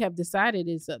they have decided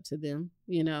it's up to them,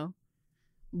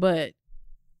 But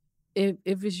if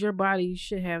it's your body, you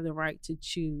should have the right to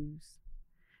choose.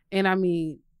 And I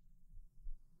mean,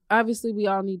 obviously we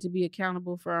all need to be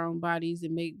accountable for our own bodies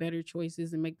and make better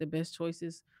choices and make the best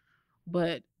choices.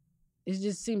 But it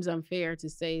just seems unfair to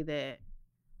say that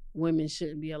women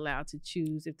shouldn't be allowed to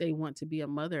choose if they want to be a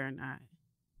mother or not.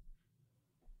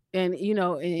 And,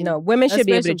 no, women should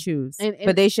be able to choose,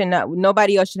 but they should not.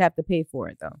 Nobody else should have to pay for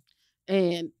it, though.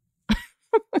 And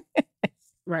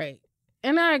right.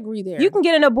 And I agree there. You can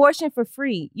get an abortion for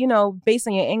free, based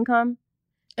on your income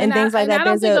and things like that.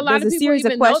 There's a series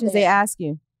of questions they ask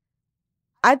you.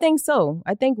 I think so.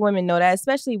 I think women know that,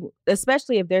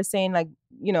 especially if they're saying like,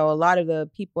 a lot of the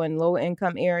people in low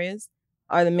income areas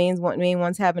are the main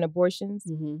ones having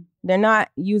abortions. They're not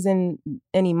using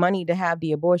any money to have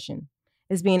the abortion.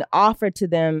 It's being offered to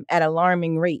them at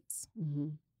alarming rates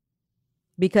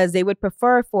because they would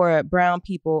prefer for brown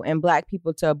people and Black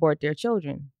people to abort their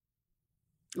children.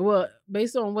 Well,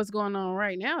 based on what's going on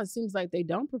right now, it seems like they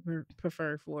don't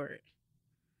prefer for it.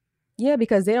 Yeah,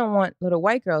 because they don't want little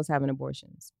white girls having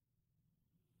abortions.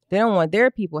 They don't want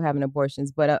their people having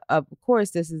abortions. But of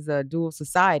course, this is a dual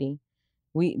society.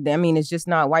 It's just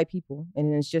not white people,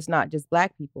 and it's just not just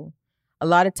Black people. A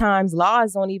lot of times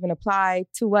laws don't even apply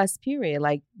to us, period.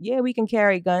 Like, yeah, we can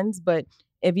carry guns, but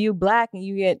if you Black and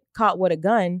you get caught with a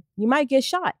gun, you might get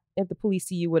shot if the police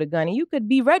see you with a gun, and you could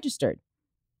be registered.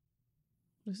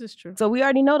 This is true. So we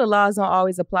already know the laws don't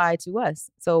always apply to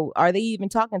us. So are they even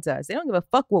talking to us? They don't give a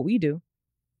fuck what we do.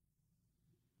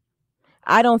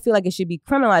 I don't feel like it should be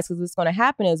criminalized, because what's going to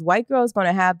happen is white girls going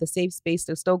to have the safe space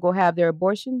to still go have their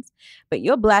abortions, but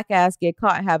your black ass get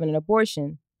caught having an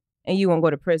abortion and you won't go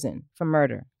to prison for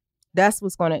murder. That's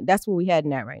what we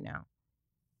heading at right now.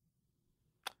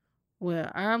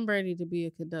 Well, I'm ready to be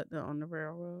a conductor on the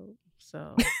railroad,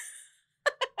 so.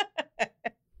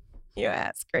 Your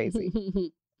ass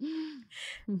crazy.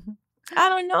 I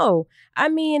don't know. I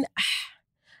mean,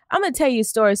 I'm going to tell you a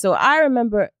story. So I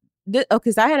remember,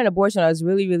 because I had an abortion when I was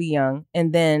really, really young.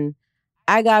 And then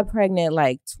I got pregnant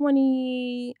like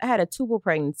 20, I had a tubal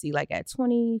pregnancy like at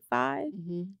 25,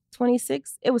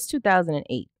 26. It was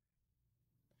 2008.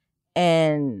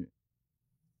 And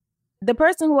the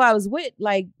person who I was with,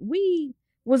 like, we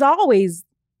was always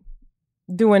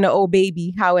doing the old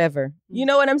baby, however. You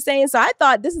know what I'm saying? So I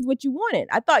thought this is what you wanted.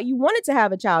 I thought you wanted to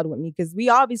have a child with me, because we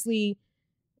obviously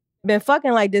been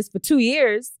fucking like this for 2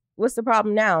 years. What's the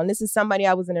problem now? And this is somebody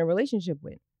I was in a relationship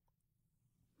with.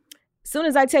 As soon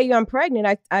as I tell you I'm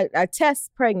pregnant, I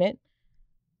test pregnant.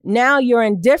 Now you're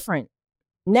indifferent.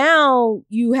 Now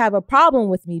you have a problem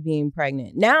with me being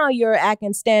pregnant. Now you're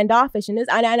acting standoffish. And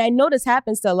I know this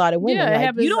happens to a lot of women. Yeah,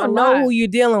 like, you don't know who you're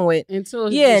dealing with until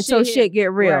shit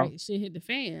get real. Right, shit hit the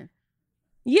fan.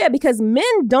 Yeah, because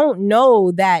men don't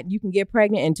know that you can get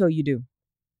pregnant until you do.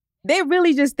 They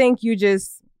really just think you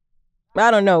just, I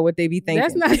don't know what they be thinking.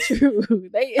 That's not true.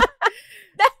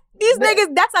 These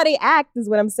niggas, that's how they act, is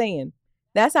what I'm saying.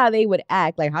 That's how they would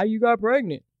act. Like, how you got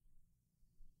pregnant?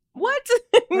 What?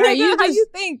 Right, Nigga, how you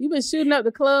think? You've been shooting up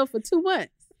the club for 2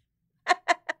 months.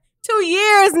 2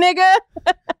 years, nigga.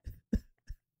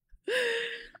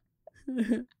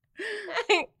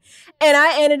 And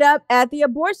I ended up at the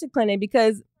abortion clinic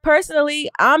because personally,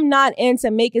 I'm not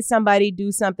into making somebody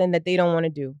do something that they don't want to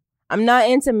do. I'm not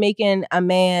into making a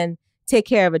man take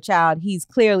care of a child he's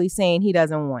clearly saying he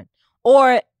doesn't want.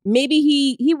 Or maybe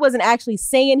he wasn't actually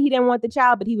saying he didn't want the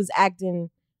child, but he was acting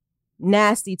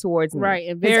nasty towards me. Right.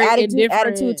 And his very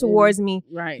attitude towards me.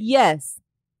 Right. Yes.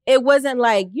 It wasn't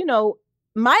like,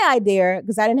 my idea,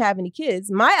 because I didn't have any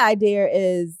kids, my idea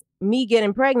is me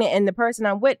getting pregnant and the person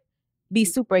I'm with be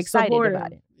super excited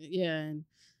about it. Yeah.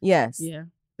 Yes. Yeah.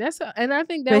 And I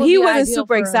think that but would he be wasn't ideal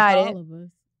super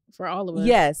excited. For all of us.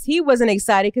 Yes. He wasn't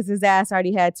excited because his ass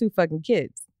already had 2 fucking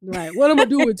kids. Right. What am I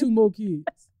doing with 2 more kids?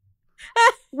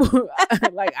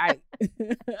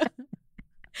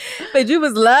 But you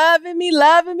was loving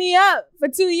me up for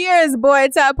 2 years, boy,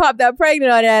 until I popped out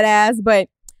pregnant on that ass. But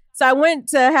so I went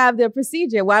to have the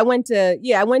procedure. Well, I went to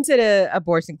the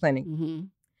abortion clinic. Mm-hmm.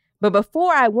 But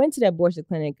before I went to the abortion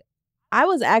clinic, I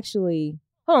was actually,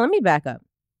 let me back up.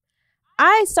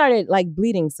 I started like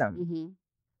bleeding some. Mm-hmm.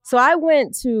 So I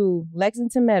went to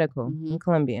Lexington Medical in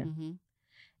Columbia. Mm-hmm.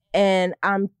 And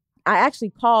I actually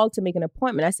called to make an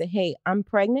appointment. I said, hey, I'm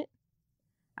pregnant.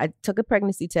 I took a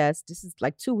pregnancy test. This is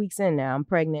like 2 weeks in now. I'm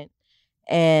pregnant.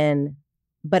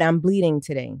 But I'm bleeding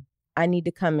today. I need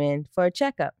to come in for a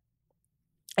checkup.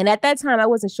 And at that time, I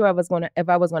wasn't sure if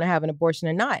I was gonna have an abortion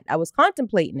or not. I was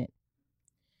contemplating it.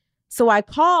 So I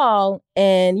called,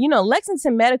 and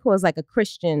Lexington Medical is like a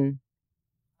Christian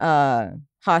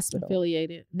hospital.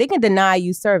 Affiliated. They can deny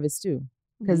you service too,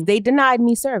 because they denied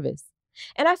me service.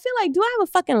 And I feel like, do I have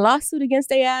a fucking lawsuit against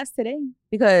their ass today?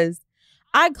 Because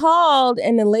I called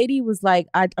and the lady was like,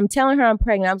 I'm telling her I'm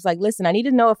pregnant. I was like, listen, I need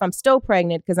to know if I'm still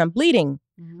pregnant because I'm bleeding.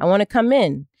 I want to come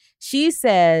in. She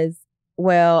says,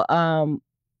 well,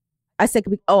 I said,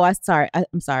 I'm sorry.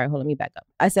 Hold on, let me back up.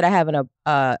 I said, I have an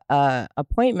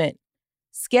appointment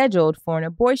scheduled for an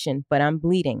abortion, but I'm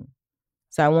bleeding.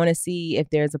 So I want to see if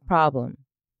there's a problem.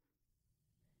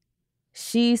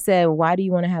 She said, why do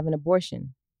you want to have an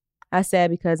abortion? I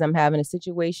said, because I'm having a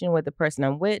situation with the person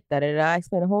I'm with, I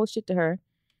explained the whole shit to her.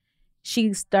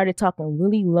 She started talking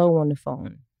really low on the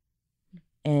phone.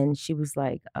 And she was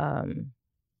like,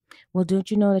 well, don't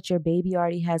you know that your baby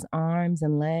already has arms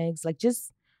and legs? Like,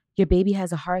 just your baby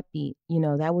has a heartbeat.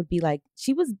 That would be like,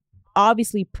 she was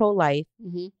obviously pro-life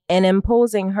and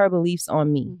imposing her beliefs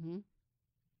on me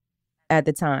at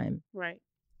the time. Right.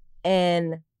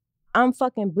 And I'm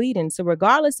fucking bleeding. So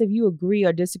regardless if you agree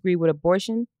or disagree with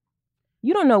abortion,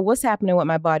 you don't know what's happening with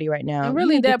my body right now. And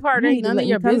really, that part ain't none of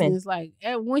your business. Like,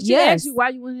 once she asks you why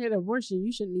you want to have an abortion,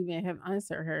 you shouldn't even have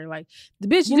answered her. Like, the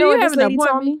bitch, do you have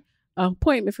an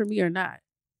appointment for me or not?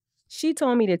 She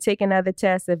told me to take another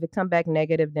test. If it come back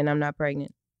negative, then I'm not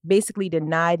pregnant. Basically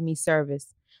denied me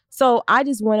service. So I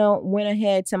just went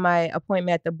ahead to my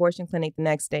appointment at the abortion clinic the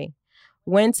next day.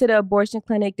 Went to the abortion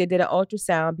clinic. They did an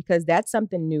ultrasound because that's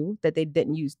something new that they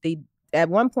didn't use. They at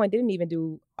one point didn't even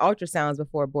do ultrasounds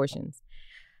before abortions.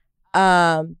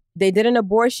 they did an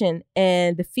abortion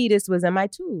and the fetus was in my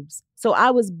tubes. So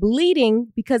I was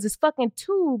bleeding because this fucking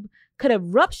tube could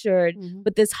have ruptured,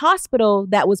 but this hospital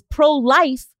that was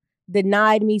pro-life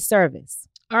denied me service.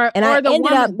 I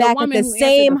ended up back at the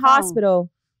same hospital.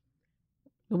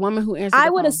 The woman who answered I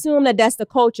would assume that that's the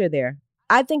culture there.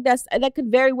 I think that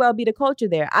could very well be the culture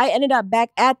there. I ended up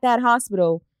back at that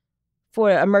hospital for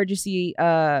emergency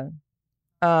because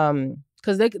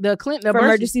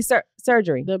emergency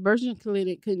surgery. The abortion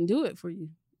clinic couldn't do it for you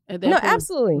at that point. No,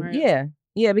 absolutely. Right.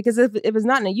 Yeah, because if it's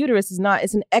not in a uterus, it's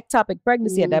an ectopic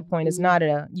pregnancy at that point. It's not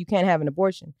you can't have an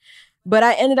abortion. But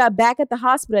I ended up back at the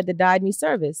hospital that denied me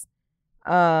service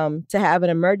to have an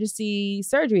emergency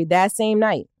surgery that same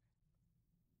night.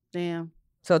 Damn.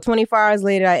 So 24 hours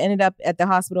later, I ended up at the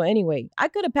hospital anyway. I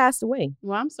could have passed away.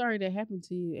 Well, I'm sorry that happened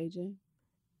to you, AJ.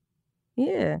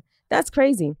 Yeah, that's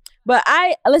crazy. But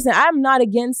I'm not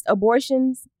against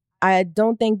abortions. I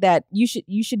don't think that you should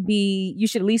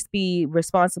at least be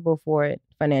responsible for it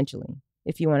financially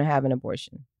if you want to have an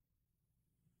abortion.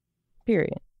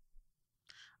 Period.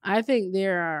 I think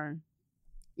there are,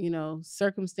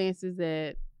 circumstances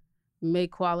that may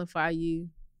qualify you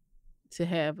to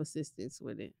have assistance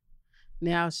with it.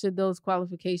 Now, should those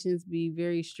qualifications be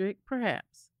very strict?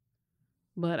 Perhaps.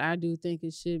 But I do think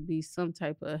it should be some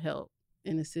type of help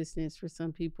and assistance for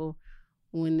some people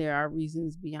when there are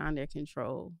reasons beyond their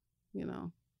control,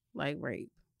 like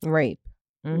rape. Rape.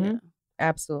 Mm-hmm. Yeah.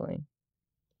 Absolutely.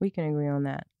 We can agree on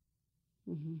that.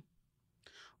 Mm-hmm.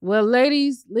 Well,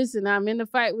 ladies, listen, I'm in the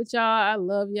fight with y'all. I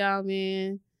love y'all,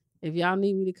 man. If y'all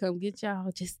need me to come get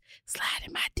y'all, just slide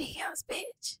in my DMs,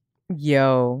 bitch.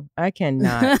 Yo, I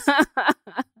cannot.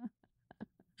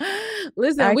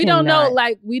 Listen, we don't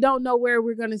know where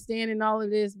we're going to stand in all of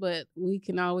this, but we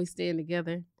can always stand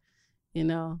together,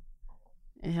 and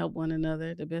help one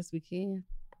another the best we can.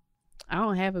 I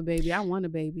don't have a baby. I want a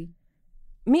baby.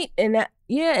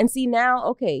 And see now,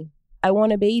 okay, I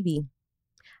want a baby.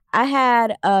 I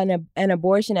had an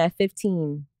abortion at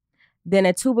 15, then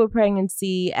a tubal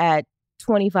pregnancy at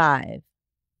 25,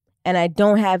 and I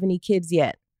don't have any kids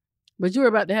yet. But you were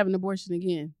about to have an abortion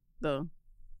again, though,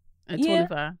 at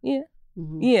 25. Yeah,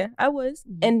 mm-hmm. Yeah, I was.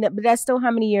 Mm-hmm. But that's still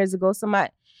how many years ago? So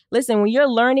listen, when you're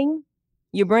learning,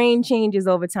 your brain changes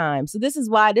over time. So this is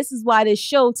why this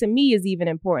show to me is even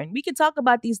important. We can talk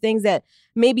about these things that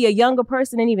maybe a younger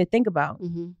person didn't even think about.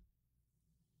 Mm-hmm.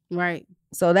 Right.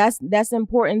 So that's the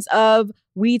importance of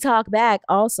We Talk Back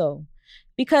also.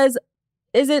 Because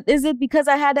is it because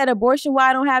I had that abortion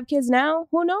why I don't have kids now?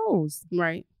 Who knows?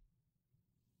 Right.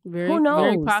 Who knows?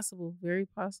 Very possible. Very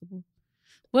possible.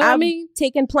 Well, I've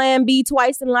taken Plan B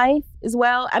twice in life as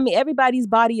well. I mean, everybody's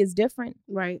body is different.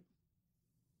 Right.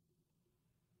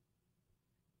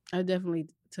 I definitely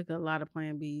took a lot of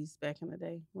Plan Bs back in the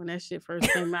day. When that shit first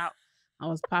came out, I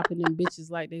was popping them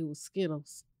bitches like they was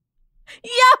Skittles.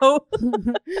 Yo!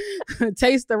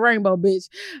 Taste the rainbow, bitch.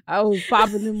 I was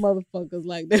popping them motherfuckers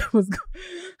like they was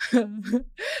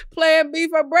Plan B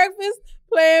for breakfast,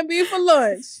 Plan B for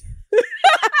lunch.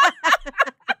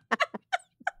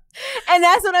 And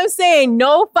that's what I'm saying.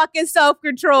 No fucking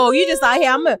self-control. You just out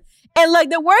here, and like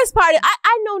the worst part,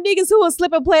 I know niggas who will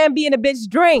slip a Plan B in a bitch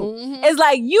drink. Mm-hmm. It's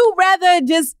like you rather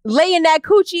just lay in that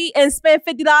coochie and spend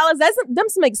 $50.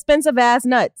 That's some expensive ass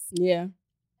nuts. Yeah.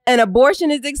 An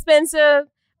abortion is expensive.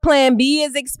 Plan B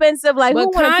is expensive. Like, but who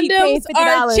want to keep paying $50?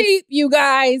 Are cheap, you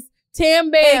guys.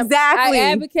 Tam bam. Exactly.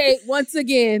 I advocate once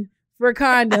again for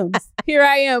condoms. Here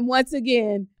I am once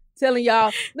again telling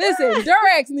y'all, listen,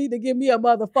 Durex need to give me a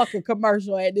motherfucking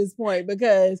commercial at this point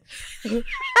because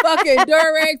fucking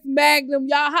Durex, Magnum,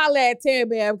 y'all holla at Tam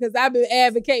Bam because I've been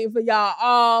advocating for y'all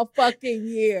all fucking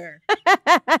year.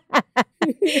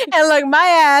 And look,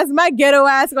 my ghetto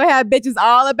ass gonna have bitches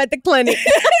all up at the clinic.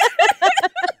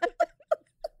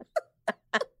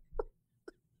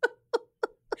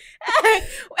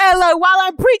 And look, while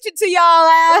I'm preaching to y'all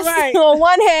ass on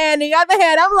one hand, the other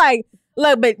hand, I'm like,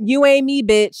 look, but you ain't me,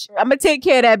 bitch. I'm gonna take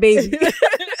care of that baby.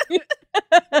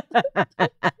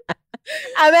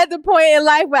 I'm at the point in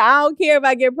life where I don't care if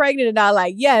I get pregnant or not.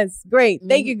 Like, yes, great.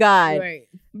 Thank you, God. Right.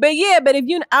 But yeah, but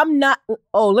I'm not,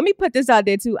 let me put this out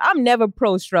there too. I'm never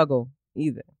pro struggle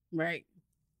either. Right.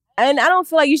 And I don't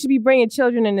feel like you should be bringing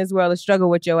children in this world to struggle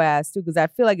with your ass too, because I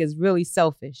feel like it's really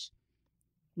selfish.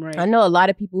 Right. I know a lot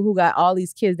of people who got all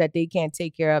these kids that they can't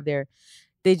take care of.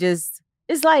 It's just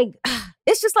like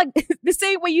the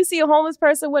same way you see a homeless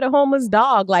person with a homeless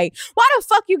dog. Like, why the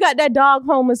fuck you got that dog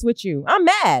homeless with you? I'm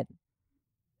mad.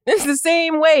 It's the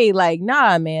same way. Like,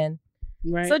 nah, man.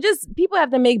 Right. So just people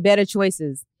have to make better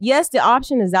choices. Yes, the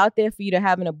option is out there for you to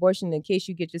have an abortion in case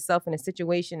you get yourself in a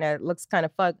situation that looks kind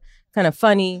of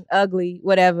funny, ugly,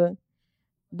 whatever.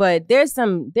 But there's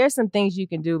some things you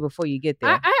can do before you get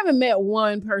there. I haven't met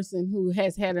one person who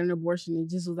has had an abortion and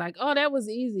just was like, "Oh, that was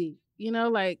easy." You know,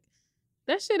 like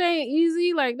that shit ain't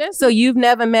easy. Like that's So you've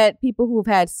never met people who've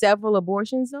had several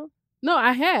abortions though? No,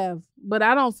 I have, but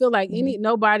I don't feel like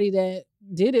nobody that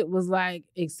did it was like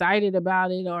excited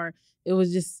about it, or it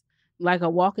was just like a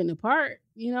walk in the park.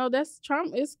 You know, that's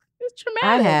trauma. It's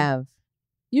traumatic. I have.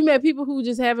 You met people who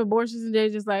just have abortions and they're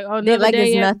just like, oh, They're like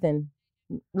it's yet. nothing.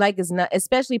 Like it's not,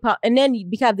 especially and then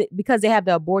because they have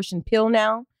the abortion pill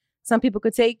now. Some people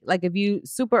could take, like if you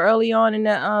super early on in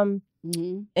the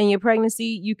in your pregnancy,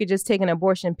 you could just take an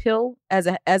abortion pill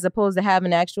as opposed to having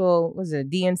an actual a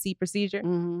DNC procedure.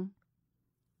 Mm-hmm.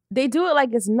 They do it like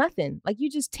it's nothing. Like you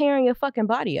just tearing your fucking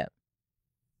body up.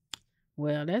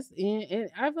 Well, I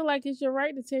feel like it's your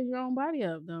right to tear your own body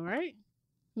up, though, right?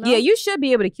 No? Yeah, you should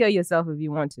be able to kill yourself if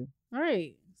you want to.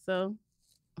 Right. So,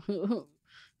 who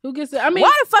gets it? I mean,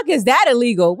 why the fuck is that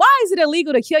illegal? Why is it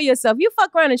illegal to kill yourself? You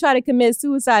fuck around and try to commit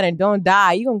suicide and don't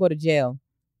die, you're gonna go to jail.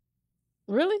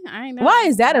 Really? I ain't know. Why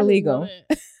is that illegal?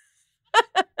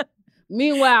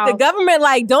 Meanwhile, the government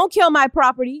like, don't kill my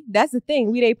property. That's the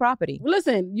thing. We they property.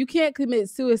 Listen, you can't commit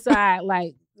suicide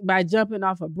like by jumping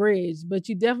off a bridge, but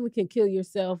you definitely can kill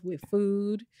yourself with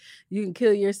food. You can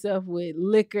kill yourself with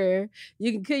liquor.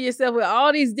 You can kill yourself with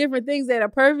all these different things that are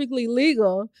perfectly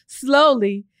legal,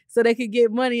 slowly, so they can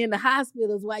get money in the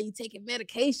hospitals while you taking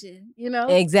medication, you know?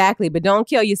 Exactly, but don't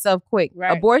kill yourself quick.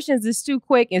 Right. Abortions is too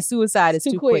quick and suicide is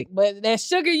too quick. But that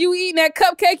sugar you eating, that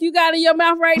cupcake you got in your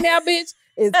mouth right now, bitch,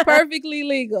 is perfectly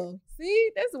legal.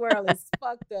 See, this world is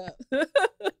fucked up.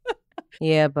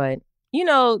 Yeah, but you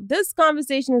know, this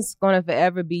conversation is going to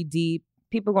forever be deep.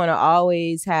 People are going to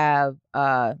always have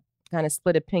kind of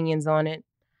split opinions on it.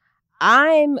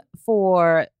 I'm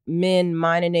for men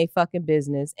minding their fucking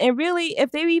business. And really,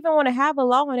 if they even want to have a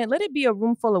law on it, let it be a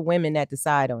room full of women that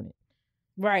decide on it.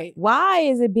 Right. Why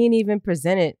is it being even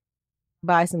presented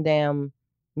by some damn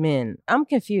men? I'm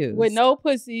confused. With no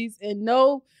pussies and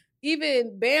no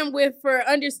even bandwidth for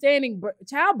understanding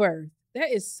childbirth.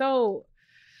 That is so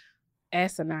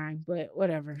asinine, but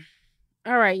whatever.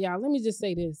 All right, y'all, let me just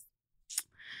say this.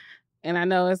 And I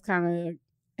know it's kind of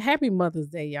happy Mother's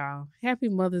Day, y'all. Happy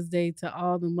Mother's Day to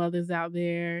all the mothers out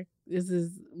there. This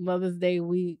is Mother's Day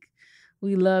week.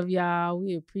 We love y'all.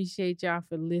 We appreciate y'all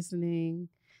for listening.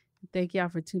 Thank y'all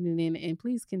for tuning in. And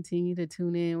please continue to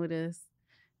tune in with us.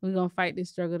 We're going to fight this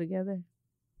struggle together.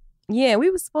 Yeah, we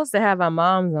were supposed to have our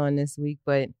moms on this week,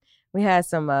 but we had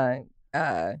some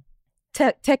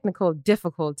technical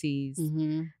difficulties.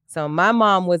 Mm-hmm. So my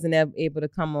mom wasn't able to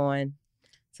come on.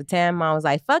 So Tam mom was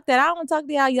like, fuck that. I don't want to talk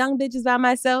to y'all young bitches by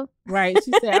myself. Right.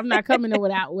 She said, I'm not coming in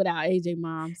without AJ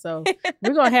mom. So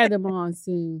we're going to have them on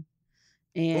soon.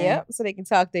 And yep. So they can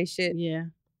talk their shit. Yeah.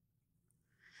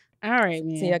 All right,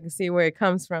 man. So y'all can see where it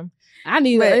comes from. I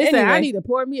need to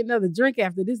pour me another drink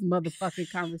after this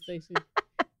motherfucking conversation.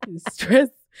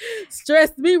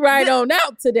 Stressed me right on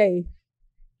out today.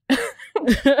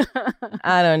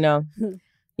 I don't know.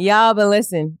 Y'all, but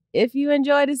listen, if you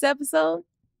enjoyed this episode,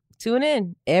 tune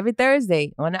in every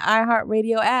Thursday on the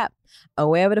iHeartRadio app or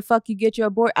wherever the fuck you get your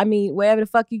wherever the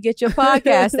fuck you get your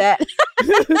podcast at.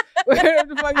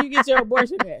 Wherever the fuck you get your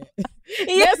abortion at.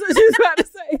 Yeah. That's what she was about to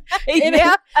say.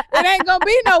 It ain't gonna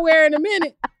be nowhere in a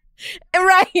minute.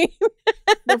 Right.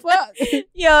 The fuck?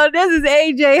 Yo, this is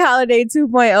AJ Holiday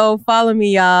 2.0. Follow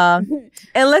me, y'all.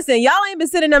 And listen, y'all ain't been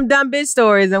sending them dumb bitch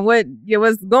stories and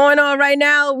what's going on right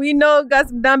now. We know got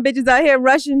some dumb bitches out here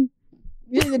rushing.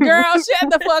 Girl, shut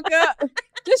the fuck up.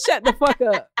 Just shut the fuck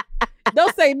up.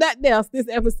 Don't say nothing else this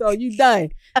episode. You done.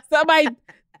 Somebody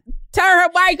turn her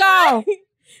mic off.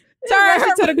 Turn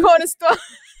her to the corner store.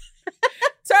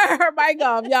 Turn her mic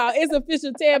off, y'all. It's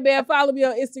official Tam Band. Follow me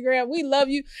on Instagram. We love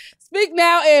you. Speak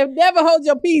now and never hold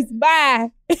your peace.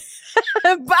 Bye.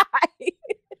 Bye.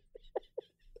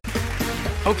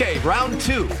 Okay, round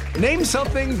 2. Name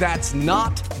something that's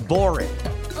not boring.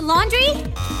 A laundry?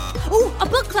 Ooh, a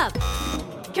book club.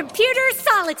 Computer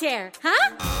solitaire,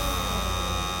 huh?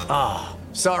 Ah,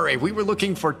 sorry. We were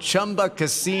looking for Chumba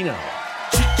Casino.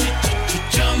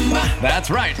 That's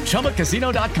right.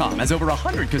 ChumbaCasino.com has over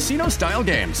 100 casino-style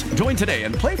games. Join today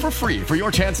and play for free for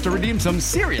your chance to redeem some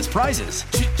serious prizes.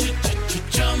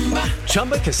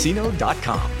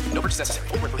 ChumbaCasino.com. No purchase necessary.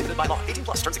 Void where prohibited by law. 18+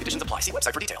 terms and conditions apply. See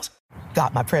website for details.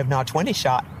 Got my Prevnar 20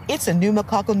 shot. It's a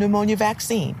pneumococcal pneumonia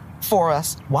vaccine. For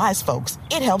us, wise folks,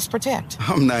 it helps protect.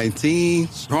 I'm 19,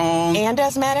 strong. And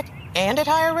asthmatic, and at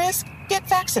higher risk. get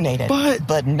vaccinated.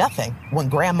 But nothing when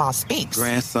Grandma speaks.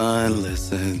 Grandson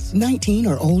listens. 19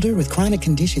 or older with chronic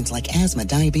conditions like asthma,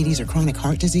 diabetes, or chronic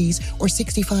heart disease, or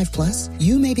 65 plus,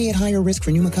 you may be at higher risk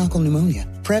for pneumococcal pneumonia.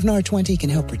 Prevnar 20 can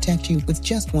help protect you with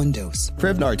just one dose.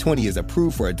 Prevnar 20 is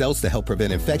approved for adults to help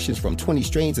prevent infections from 20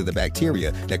 strains of the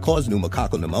bacteria that cause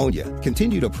pneumococcal pneumonia.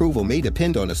 Continued approval may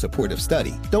depend on a supportive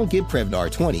study. Don't give Prevnar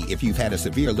 20 if you've had a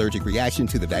severe allergic reaction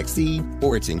to the vaccine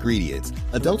or its ingredients.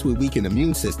 Adults with weakened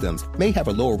immune systems may have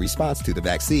a lower response to the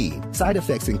vaccine. Side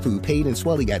effects include pain and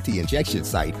swelling at the injection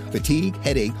site, fatigue,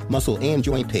 headache, muscle, and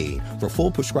joint pain. For full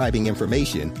prescribing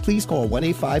information, please call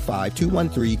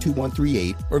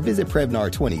 1-855-213-2138 or visit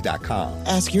Prevnar20.com.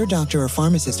 Ask your doctor or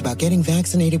pharmacist about getting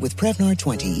vaccinated with Prevnar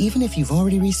 20, even if you've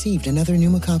already received another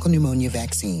pneumococcal pneumonia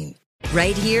vaccine.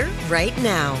 Right here, right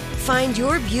now. Find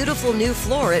your beautiful new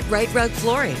floor at Right Rug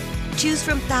Flooring. Choose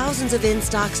from thousands of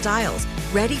in-stock styles,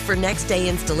 ready for next day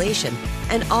installation,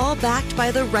 and all backed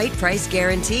by the right price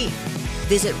guarantee.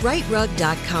 Visit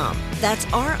rightrug.com. That's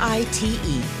RITERUG.com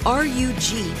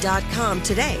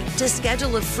today to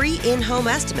schedule a free in-home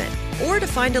estimate or to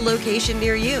find a location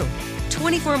near you.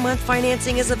 24-month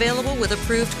financing is available with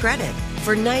approved credit.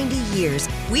 For 90 years,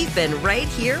 we've been right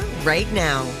here, right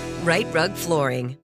now. Right Rug Flooring.